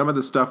 but some of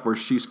the stuff where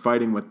she's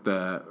fighting with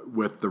the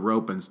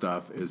rope and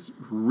stuff is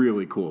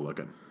really cool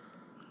looking.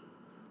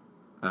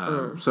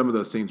 Some of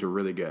those scenes were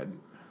really good.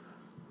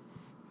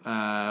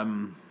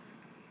 And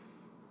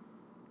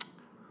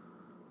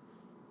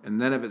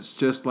then if it's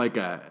just like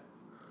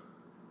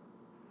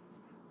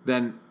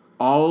then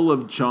all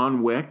of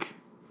John Wick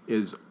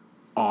is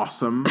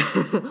awesome.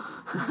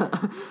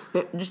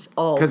 Just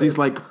all. Because he's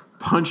like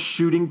punch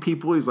shooting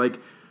people. He's like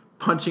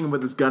punching him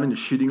with his gun and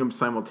shooting him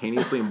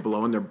simultaneously and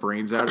blowing their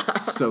brains out.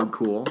 It's so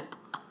cool.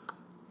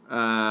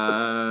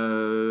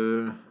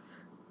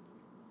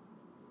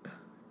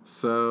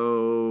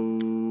 So,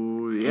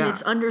 yeah. And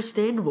it's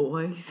understandable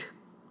why he's...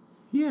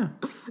 Yeah.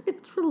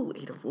 It's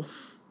relatable.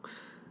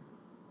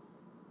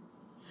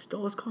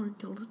 Stole his car and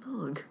killed his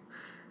dog.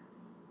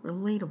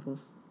 Relatable.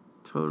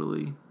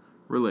 Totally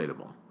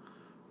relatable.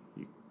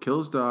 You kill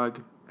his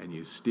dog and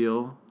you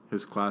steal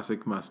his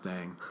classic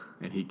Mustang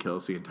and he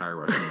kills the entire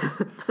Russian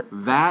army.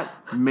 That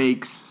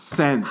makes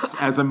sense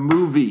as a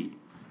movie,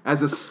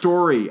 as a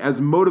story, as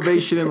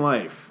motivation in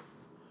life.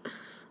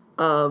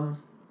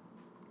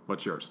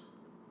 What's yours?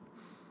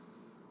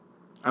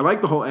 I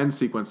like the whole end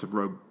sequence of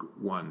Rogue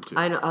One too.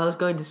 I know. I was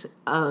going to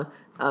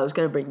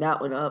bring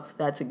that one up.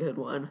 That's a good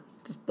one.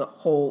 Just the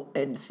whole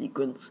end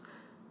sequence,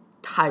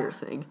 entire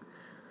thing.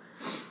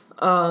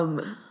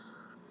 A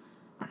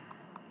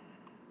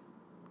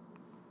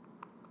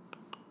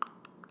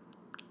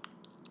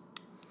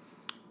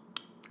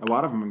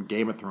lot of them in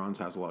Game of Thrones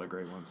has a lot of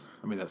great ones.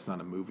 I mean, that's not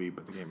a movie,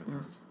 but the Game of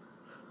Thrones.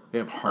 They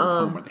have Hard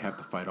Home where they have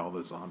to fight all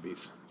the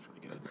zombies. It's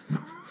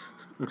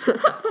really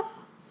good.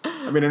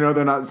 I mean, I know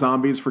they're not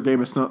zombies for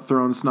Game of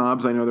Thrones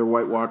snobs. I know they're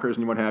White Walkers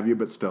and what have you,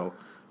 but still,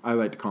 I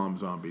like to call them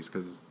zombies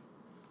because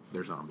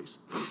they're zombies.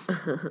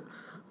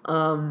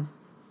 The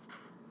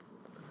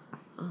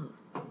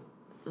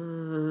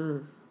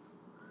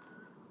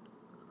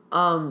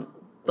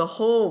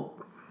whole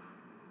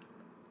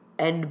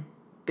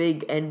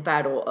big end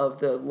battle of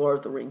the Lord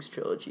of the Rings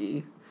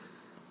trilogy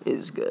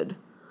is good.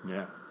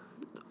 Yeah.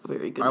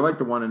 Very good. I like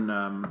the one in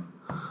the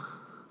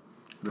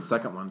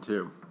second one,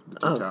 too. The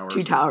Two Towers.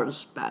 Two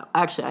Towers battle.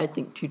 Actually, I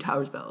think Two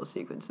Towers battle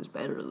sequence is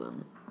better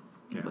than...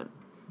 Yeah. But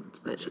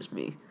that's just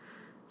me.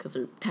 Because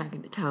they're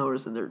attacking the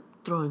towers and they're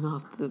throwing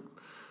off the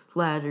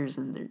ladders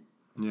and they're...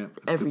 Yeah,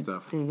 that's good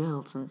stuff. Everything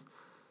else. And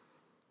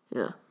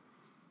yeah.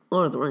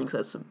 Lord of the Rings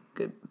has some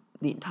good...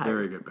 The entire...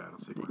 Very good battle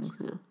sequence.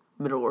 Yeah.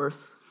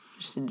 Middle-earth,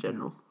 just in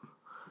general.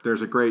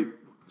 There's a great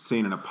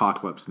scene in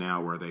Apocalypse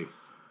Now where they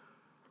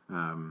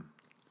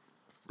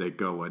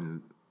go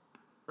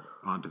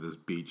onto this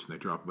beach and they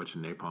drop a bunch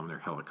of napalm in their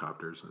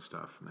helicopters and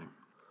stuff. And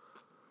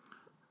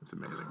it's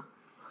amazing.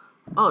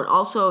 Oh, and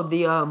also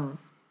the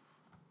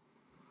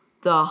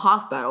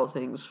Hoth battle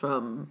things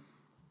from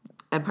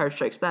Empire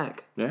Strikes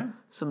Back. Yeah.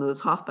 Some of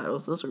those Hoth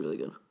battles, those are really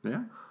good.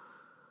 Yeah.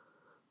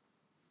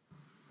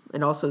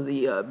 And also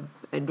the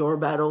Endor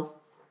battle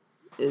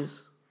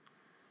is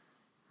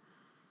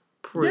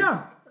pretty...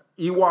 Yeah.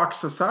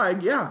 Ewoks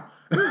aside, yeah.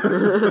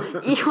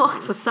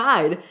 Ewoks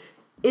aside,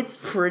 it's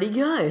pretty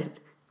good.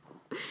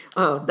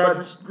 Oh,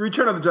 but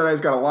Return of the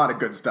Jedi's got a lot of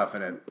good stuff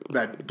in it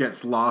that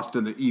gets lost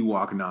in the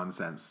Ewok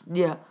nonsense.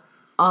 Yeah.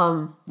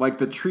 Like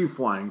the tree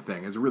flying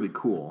thing is really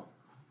cool.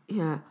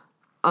 Yeah.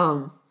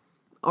 Or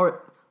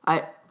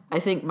I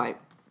think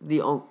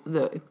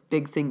the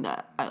big thing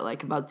that I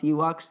like about the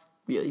Ewoks,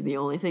 really the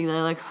only thing that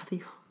I like about the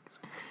Ewoks,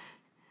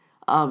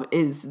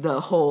 is the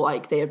whole,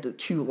 like, they have the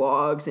two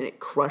logs and it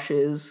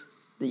crushes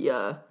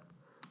the,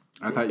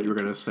 I thought you were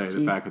going to say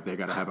the fact that they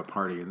got to have a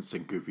party and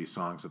sing goofy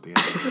songs at the end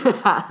of it.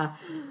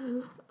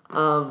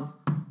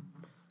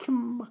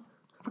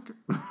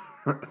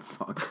 That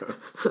song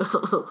goes. It's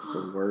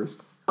the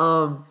worst.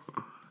 And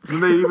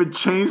they even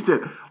changed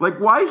it. Like,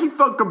 why he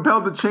felt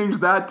compelled to change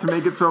that to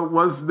make it so it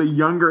was the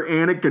younger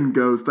Anakin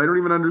ghost. I don't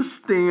even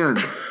understand.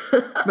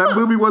 That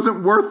movie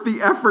wasn't worth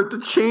the effort to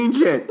change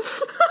it.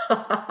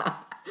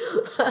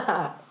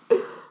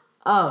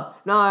 Oh,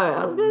 no,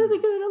 I was going to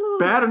think of another one.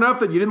 Bad enough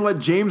that you didn't let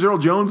James Earl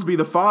Jones be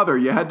the father.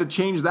 You had to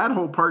change that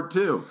whole part,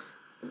 too.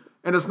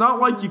 And it's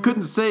not like you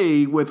couldn't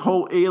say with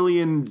whole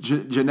alien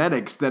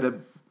genetics that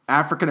an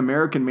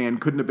African-American man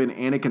couldn't have been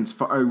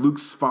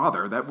Luke's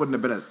father. That wouldn't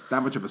have been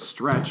that much of a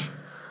stretch.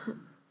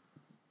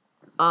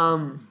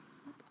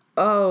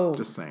 Oh.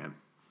 Just saying.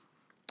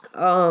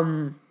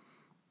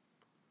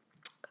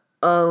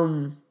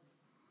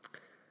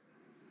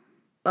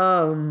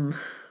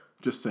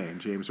 Just saying,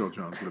 James Earl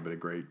Jones would have been a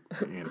great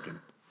Anakin.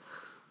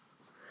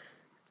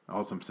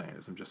 All I'm saying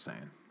is, I'm just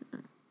saying.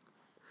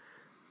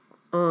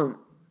 You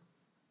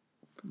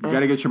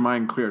got to get your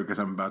mind clear because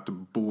I'm about to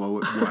blow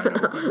it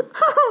wide open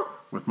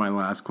with my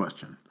last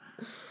question.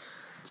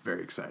 It's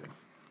very exciting.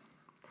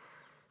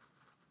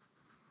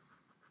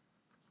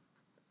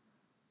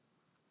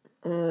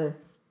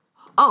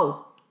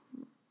 Oh,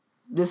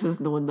 this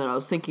isn't the one that I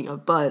was thinking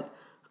of, but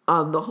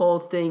the whole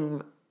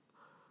thing,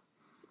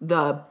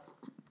 the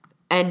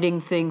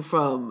ending thing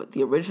from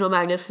the original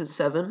Magnificent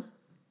Seven,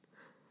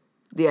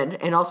 the end,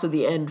 and also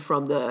the end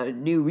from the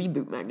new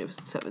reboot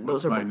Magnificent Seven.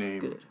 What's Those are my both name?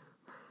 good.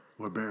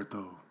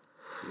 Roberto.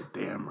 You're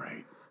damn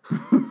right.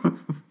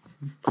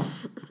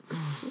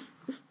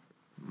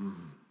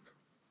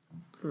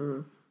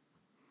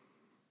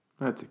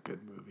 That's a good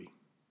movie.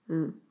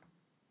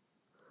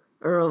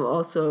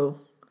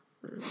 Also,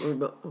 we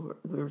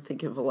were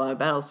thinking of a lot of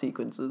battle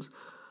sequences.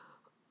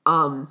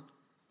 Oh,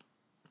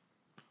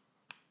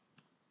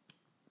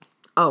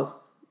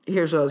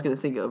 here's what I was going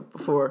to think of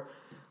before.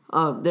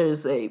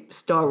 There's a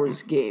Star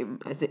Wars game.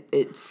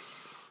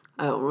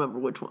 I don't remember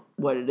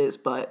what it is,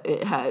 but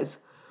it has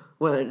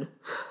when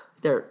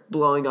they're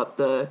blowing up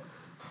the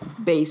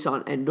base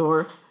on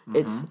Endor.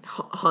 It's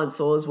Han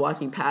Solo is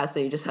walking past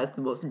and he just has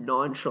the most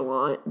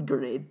nonchalant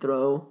grenade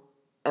throw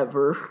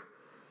ever.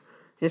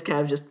 He just kind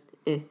of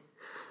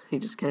he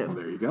just kind of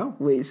There you go.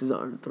 waves his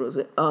arm and throws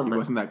it. He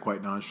wasn't that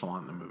quite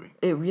nonchalant in the movie.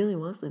 It really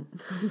wasn't.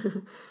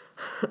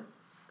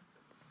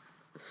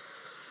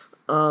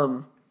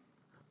 I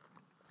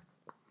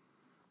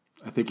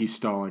think he's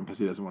stalling because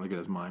he doesn't want to get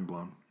his mind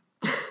blown.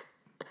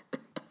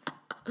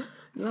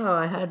 No,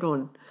 I had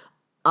one.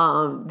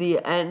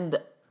 The end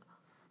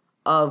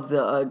of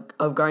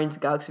of Guardians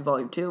of the Galaxy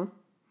Volume 2.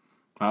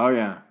 Oh,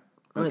 yeah.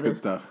 That's Where good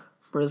stuff.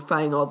 Where they're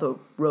fighting all the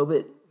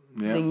robot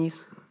Yeah.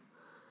 thingies.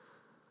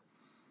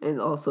 And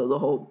also the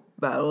whole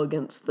battle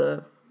against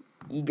the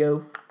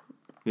ego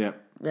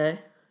Yep. guy.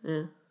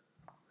 Yeah.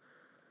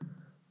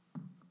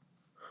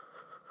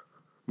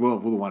 Well,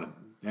 we'll want to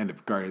end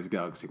of Guardians of the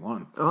Galaxy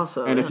 1.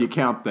 Also, and if you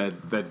count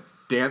the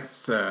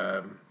dance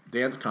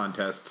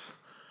contest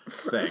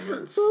thing,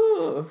 it's,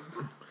 I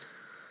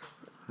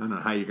don't know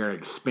how you're going to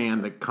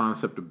expand the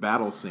concept of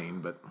battle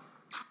scene, but...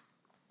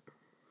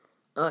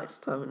 I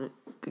just have a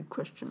good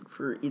question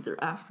for either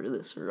after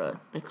this or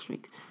next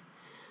week.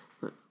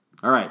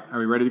 All right, are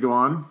we ready to go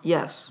on?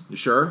 Yes, You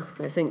sure?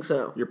 I think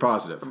so. You're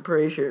positive? I'm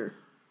pretty sure.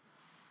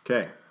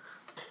 Okay.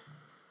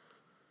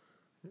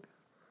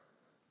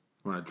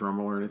 Want a drum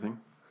roll or anything?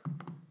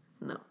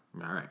 No.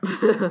 All right.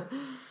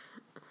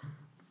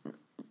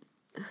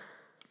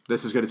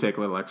 This is going to take a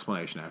little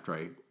explanation after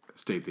I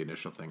state the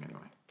initial thing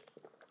anyway.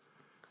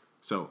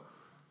 So,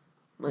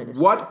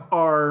 what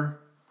are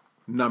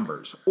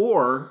numbers?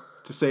 Or,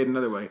 to say it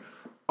another way,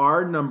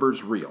 are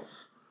numbers real?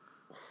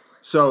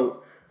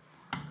 So,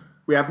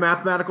 we have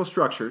mathematical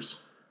structures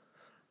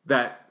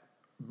that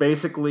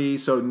basically,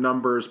 so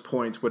numbers,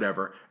 points,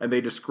 whatever, and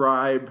they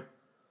describe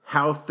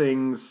how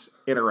things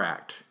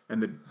interact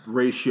and the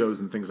ratios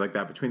and things like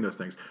that between those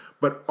things.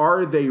 But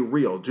are they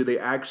real? Do they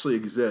actually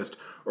exist?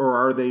 Or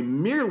are they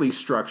merely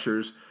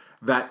structures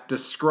that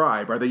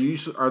describe, are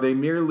they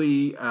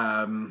merely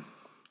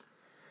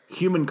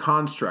human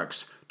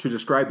constructs to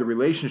describe the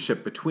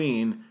relationship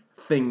between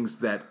things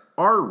that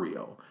are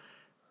real?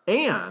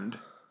 And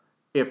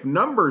if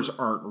numbers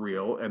aren't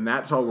real, and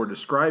that's all we're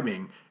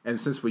describing, and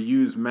since we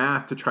use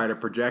math to try to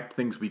project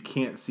things we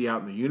can't see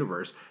out in the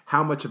universe,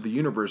 how much of the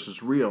universe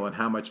is real and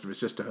how much of it is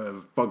just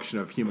a function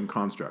of human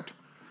construct?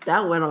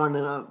 That went on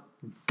in a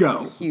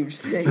huge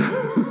thing.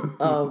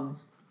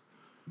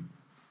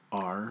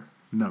 Are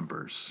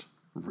numbers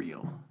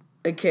real?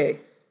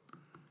 Okay.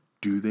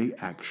 Do they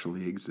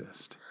actually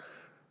exist?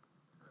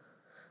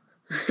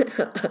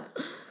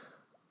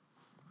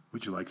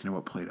 Would you like to know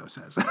what Plato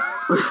says?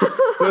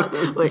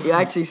 Wait, you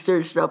actually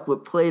searched up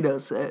what Plato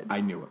said?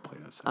 I knew what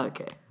Plato said.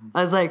 Okay.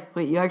 I was like,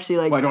 wait, you actually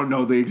like... Well, I don't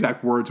know the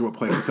exact words of what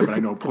Plato said, but I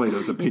know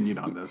Plato's opinion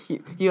on this.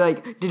 You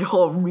like did a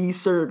whole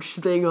research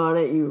thing on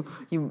it. You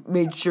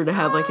made sure to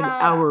have like an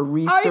hour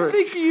research. I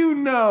think you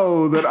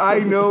know that I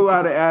know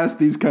how to ask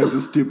these kinds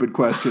of stupid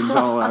questions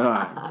all the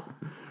time.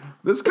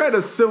 This kind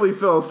of silly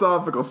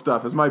philosophical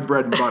stuff is my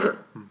bread and butter.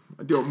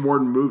 I deal with more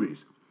than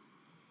movies.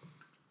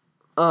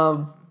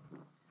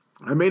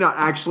 I may not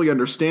actually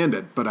understand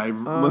it, but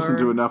I've listened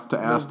to enough to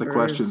ask the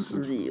questions.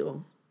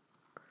 Real.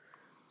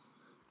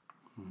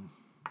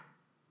 I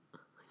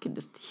can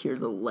just hear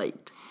the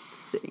light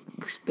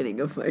thing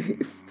spinning of my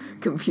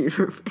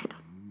computer fan.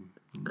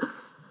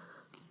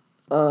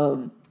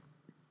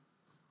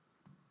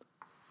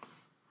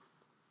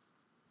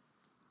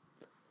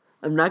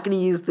 I'm not going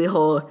to use the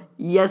whole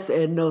yes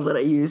and no that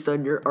I used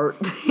on your art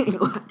thing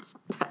last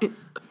night.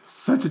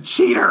 Such a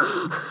cheater!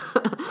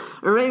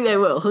 Or maybe I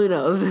will. Who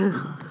knows?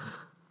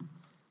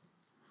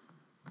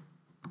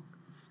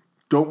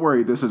 Don't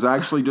worry, this is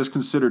actually just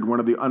considered one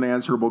of the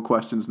unanswerable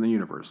questions in the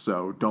universe,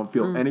 so don't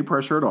feel any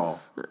pressure at all.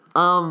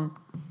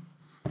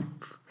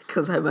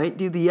 Because I might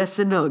do the yes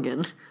and no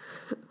again.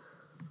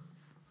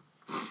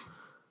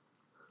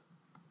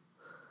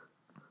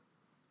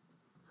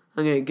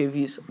 I'm going to give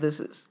you... This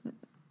is...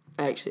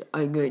 Actually,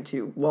 I'm going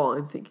to... While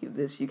I'm thinking of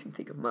this, you can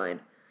think of mine.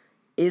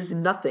 Is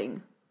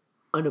nothing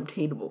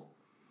unobtainable?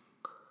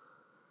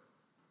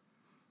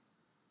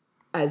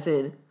 As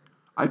in...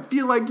 I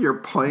feel like you're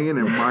playing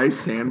in my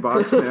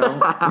sandbox now.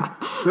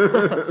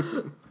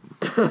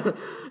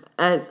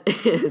 As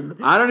in...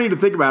 I don't need to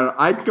think about it.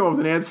 I can come up with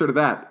an answer to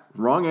that.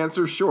 Wrong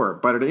answer, sure,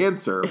 but an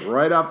answer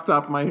right off the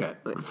top of my head.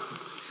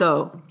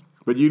 So...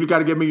 But you got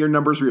to give me your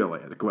numbers really,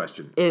 the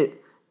question.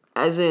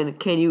 As in,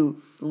 can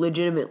you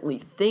legitimately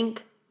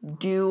think,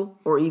 do,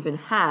 or even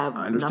have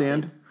I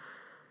understand. nothing?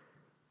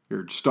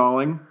 You're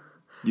stalling.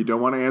 You don't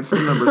want to answer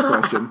the numbers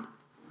question.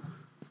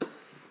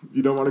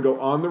 You don't want to go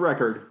on the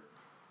record.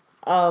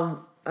 I'm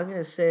going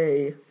to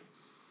say...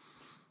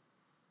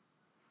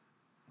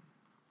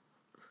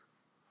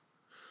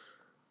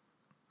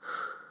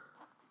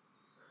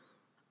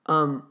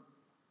 the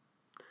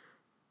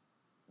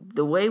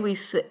way we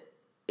say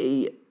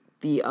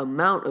the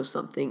amount of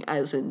something,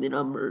 as in the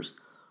numbers,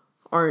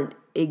 aren't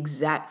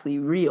exactly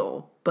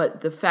real,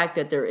 but the fact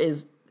that there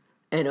is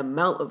an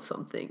amount of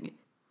something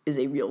is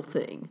a real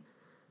thing.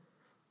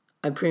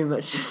 I pretty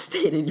much just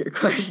stated your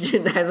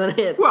question as an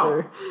answer.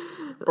 Well,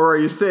 or are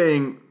you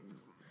saying,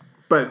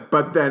 but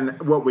then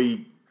what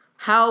we...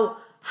 How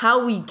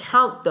we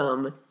count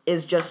them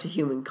is just a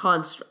human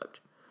construct.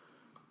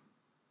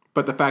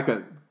 But the fact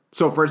that...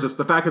 So, for instance,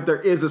 the fact that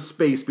there is a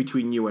space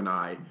between you and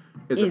I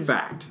is a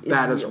fact.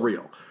 That is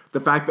real. The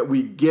fact that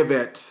we give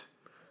it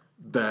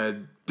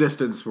the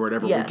distance for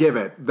whatever we give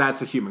it,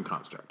 that's a human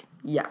construct.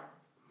 Yeah.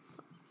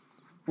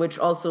 Which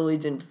also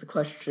leads into the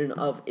question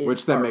of...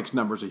 Which then makes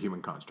numbers a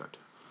human construct.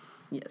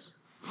 Yes.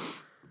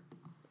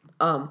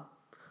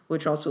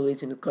 Which also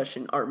leads into the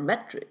question, are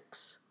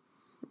metrics...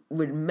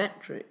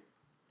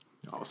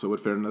 Also would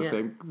fit in the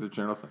same the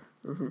general thing.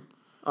 Mm-hmm.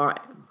 All right.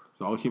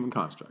 It's all human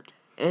construct.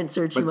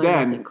 Answer to my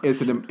then,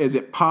 is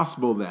it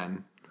possible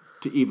then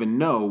to even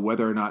know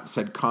whether or not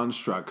said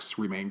constructs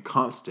remain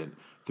constant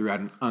throughout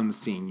an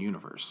unseen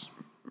universe?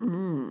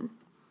 Mm.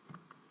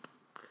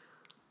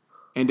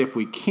 And if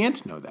we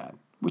can't know that,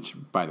 which,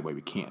 by the way,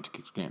 we can't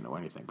know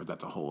anything, but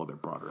that's a whole other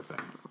broader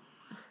thing,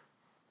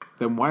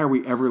 then why are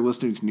we ever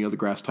listening to Neil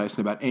deGrasse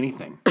Tyson about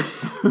anything?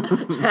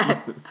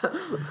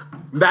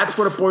 That's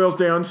what it boils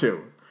down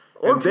to.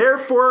 And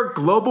therefore,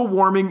 global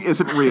warming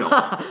isn't real.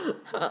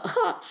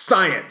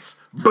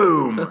 Science.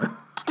 Boom.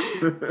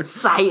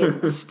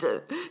 Science,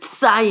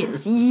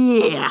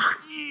 yeah.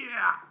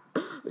 Yeah.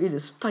 We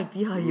just spiked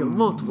the audio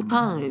multiple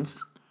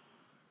times.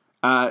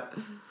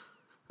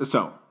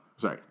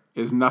 Sorry.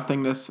 Is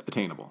nothingness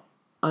attainable?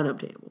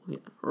 Unobtainable, yeah.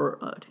 Or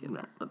attainable.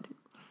 Right.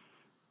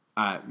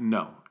 Unobtainable.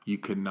 No, you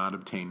cannot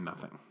obtain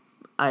nothing.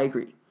 I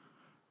agree.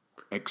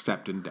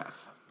 Except in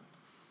death.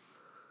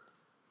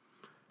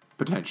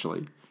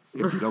 Potentially,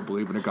 if you don't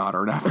believe in a god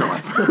or an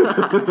afterlife.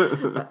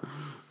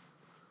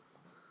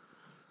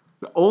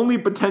 The only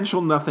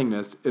potential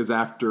nothingness is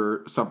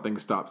after something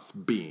stops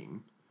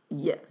being.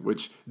 Yes.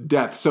 Which,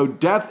 death. So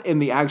death in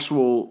the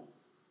actual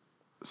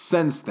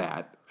sense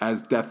that,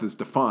 as death is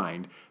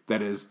defined,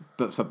 that is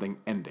something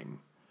ending.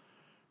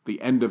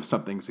 The end of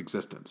something's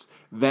existence.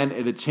 Then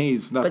it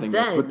achieves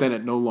nothingness, but then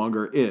it no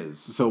longer is.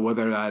 So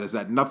whether that is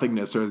that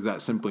nothingness or is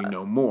that simply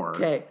no more.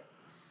 Okay.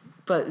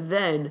 But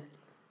then,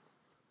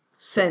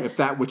 since... If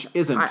that which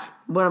isn't...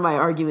 one of my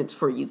arguments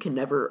for you can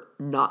never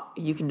not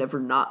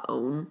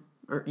own,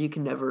 or you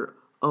can never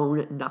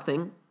own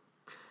nothing,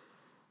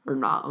 or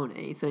not own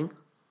anything,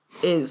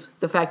 is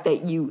the fact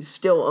that you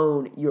still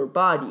own your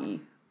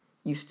body,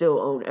 you still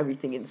own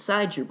everything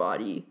inside your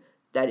body,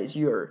 that is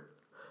your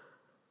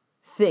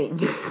thing,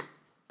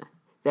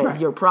 that is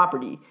your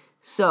property.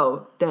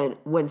 So then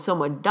when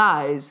someone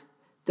dies,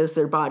 is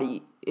their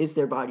body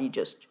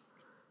just,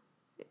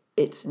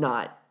 it's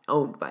not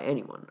owned by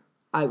anyone?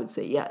 I would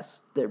say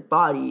yes. Their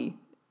body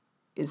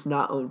is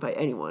not owned by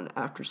anyone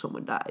after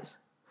someone dies,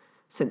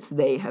 since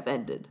they have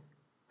ended.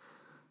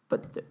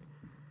 But the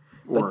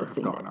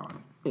thing gone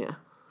on. Yeah.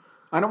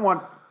 I don't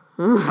want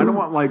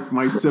like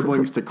my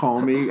siblings to call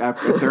me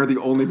if they're the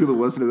only people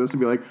who listen to this and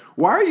be like,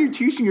 "Why are you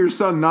teaching your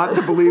son not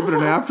to believe in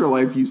an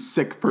afterlife, you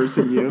sick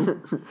person,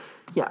 you?"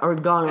 Yeah, or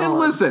gone on. And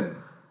listen,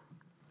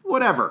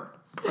 whatever.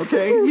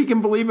 Okay, he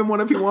can believe in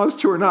one if he wants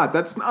to or not.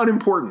 That's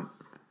unimportant.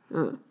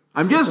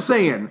 I'm just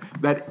saying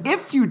that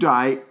if you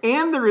die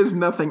and there is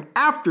nothing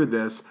after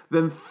this,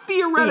 then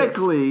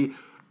theoretically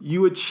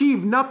you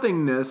achieve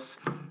nothingness.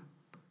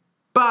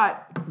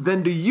 But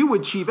then do you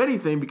achieve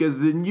anything,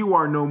 because then you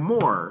are no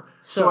more?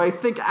 So I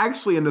think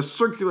actually in a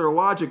circular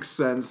logic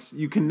sense,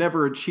 you can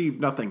never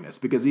achieve nothingness,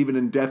 because even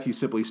in death you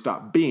simply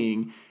stop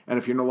being, and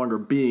if you're no longer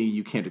being,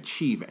 you can't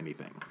achieve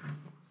anything.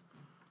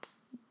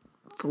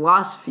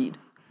 Philosophy.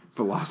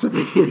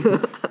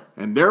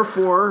 And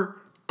therefore,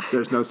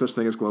 there's no such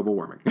thing as global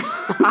warming.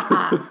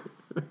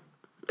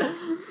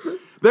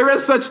 There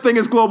is such thing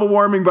as global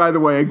warming, by the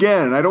way.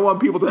 Again, I don't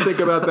want people to think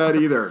about that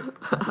either.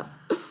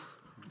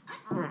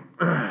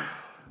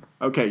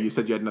 Okay, you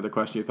said you had another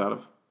question you thought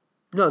of?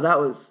 No, that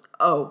was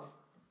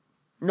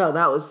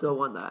the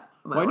one that...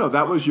 Well, I know,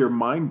 that was your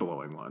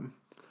mind-blowing one.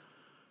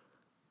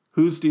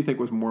 Whose do you think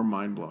was more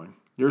mind-blowing?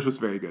 Yours was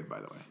very good, by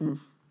the way.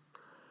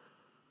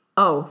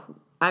 Oh,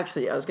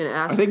 actually, I was going to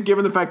ask... I think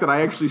given the fact that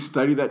I actually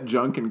studied that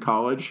junk in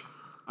college,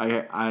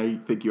 I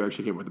think you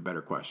actually came with a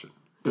better question.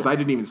 Because I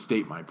didn't even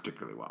state mine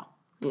particularly well.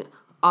 Yeah.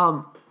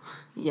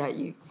 Yeah,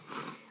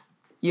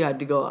 you had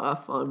to go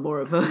off on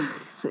more of a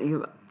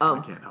thing. I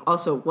can't help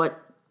also,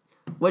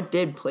 what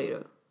did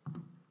Plato?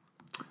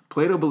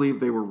 Plato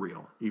believed they were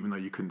real, even though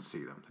you couldn't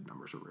see them. The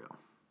numbers are real.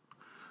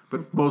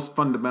 But most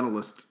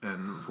fundamentalists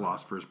and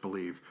philosophers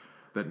believe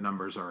that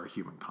numbers are a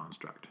human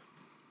construct.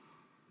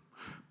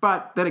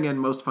 But then again,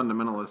 most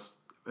fundamentalists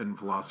and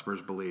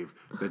philosophers believe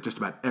that just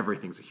about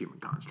everything's a human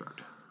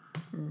construct.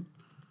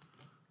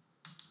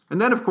 And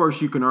then, of course,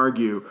 you can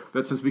argue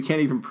that since we can't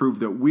even prove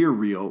that we're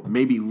real,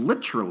 maybe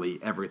literally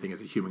everything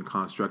is a human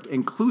construct,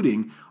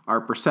 including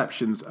our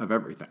perceptions of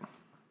everything.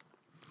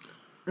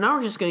 Now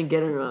we're just going to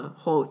get in a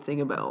whole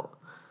thing about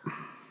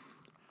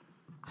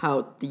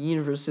how the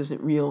universe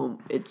isn't real,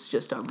 it's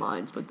just our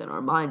minds, but then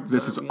our minds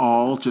This is real.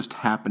 all just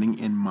happening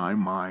in my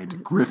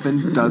mind.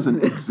 Griffin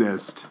doesn't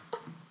exist.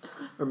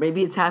 Or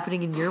maybe it's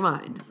happening in your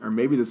mind. Or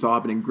maybe this is all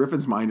happening in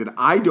Griffin's mind and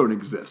I don't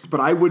exist. But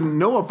I wouldn't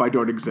know if I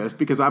don't exist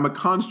because I'm a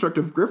construct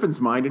of Griffin's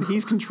mind and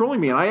he's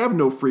controlling me and I have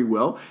no free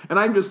will. And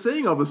I'm just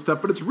saying all this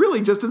stuff, but it's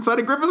really just inside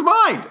of Griffin's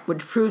mind.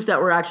 Which proves that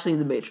we're actually in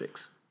the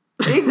Matrix.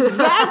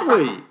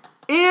 Exactly.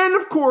 And,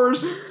 of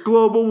course,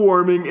 global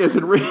warming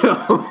isn't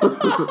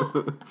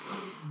real.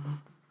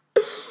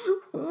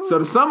 So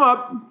to sum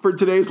up for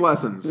today's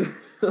lessons.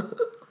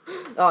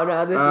 Oh,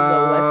 no, this is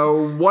a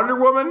lesson. Wonder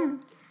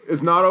Woman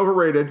is not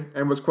overrated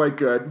and was quite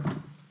good.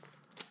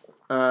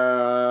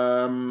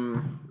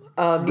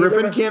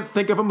 Griffin can't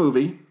think of a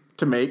movie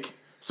to make,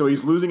 so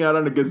he's losing out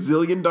on $1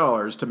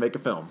 gazillion to make a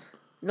film.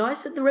 No, I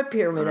said the Red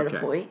Pyramid at a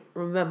point.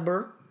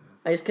 Remember?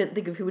 I just can't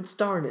think of who would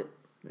star in it.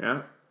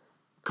 Yeah.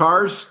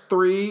 Cars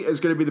 3 is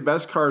going to be the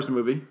best Cars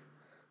movie.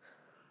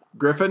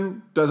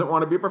 Griffin doesn't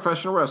want to be a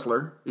professional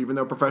wrestler, even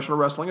though professional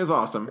wrestling is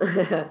awesome.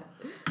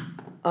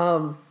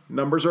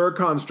 Numbers are a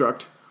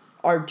construct.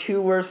 Our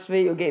 2 worst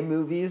video game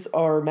movies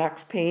are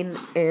Max Payne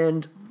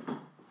and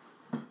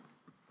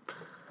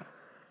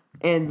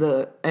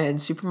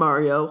Super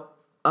Mario.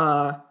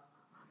 The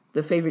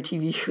favorite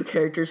TV show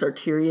characters are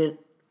Tyrion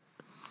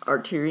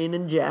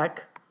and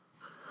Jack.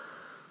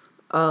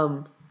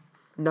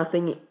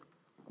 Nothing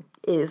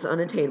is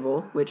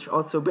unattainable, which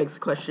also begs the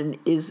question,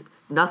 is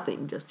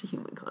nothing just a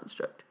human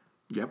construct?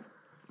 Yep.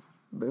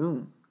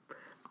 Boom.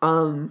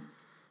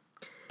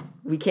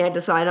 We can't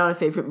decide on a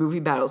favorite movie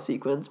battle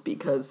sequence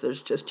because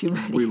there's just too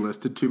many. We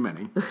listed too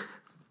many.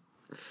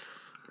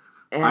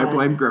 I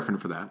blame Griffin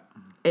for that.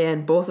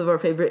 And both of our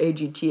favorite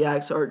AGT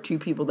acts are 2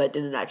 people that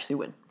didn't actually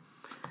win.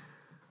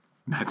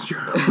 That's true.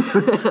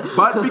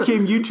 But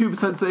became YouTube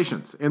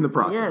sensations in the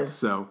process. Yes.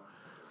 So,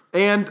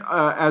 and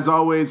as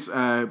always,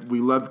 we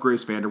loved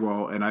Grace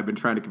VanderWaal, and I've been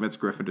trying to convince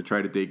Griffin to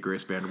try to date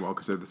Grace VanderWaal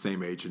because they're the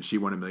same age, and she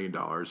won $1 million,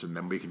 and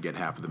then we can get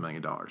half of the $1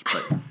 million.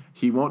 But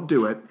he won't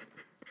do it,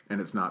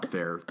 and it's not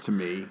fair to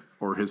me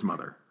or his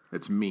mother.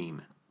 It's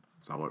mean.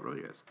 That's all it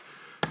really is.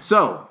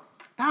 So,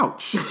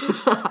 ouch.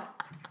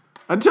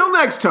 Until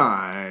next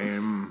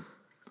time,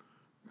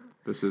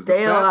 this is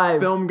Stay the Fat alive.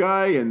 Film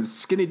Guy and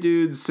Skinny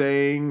Dude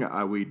saying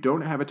we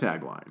don't have a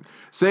tagline.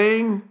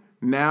 Saying,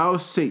 now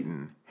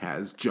Satan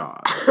has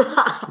jaws.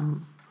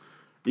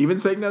 Even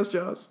Satan has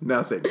jaws?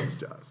 Now Satan has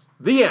jaws.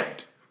 The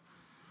end.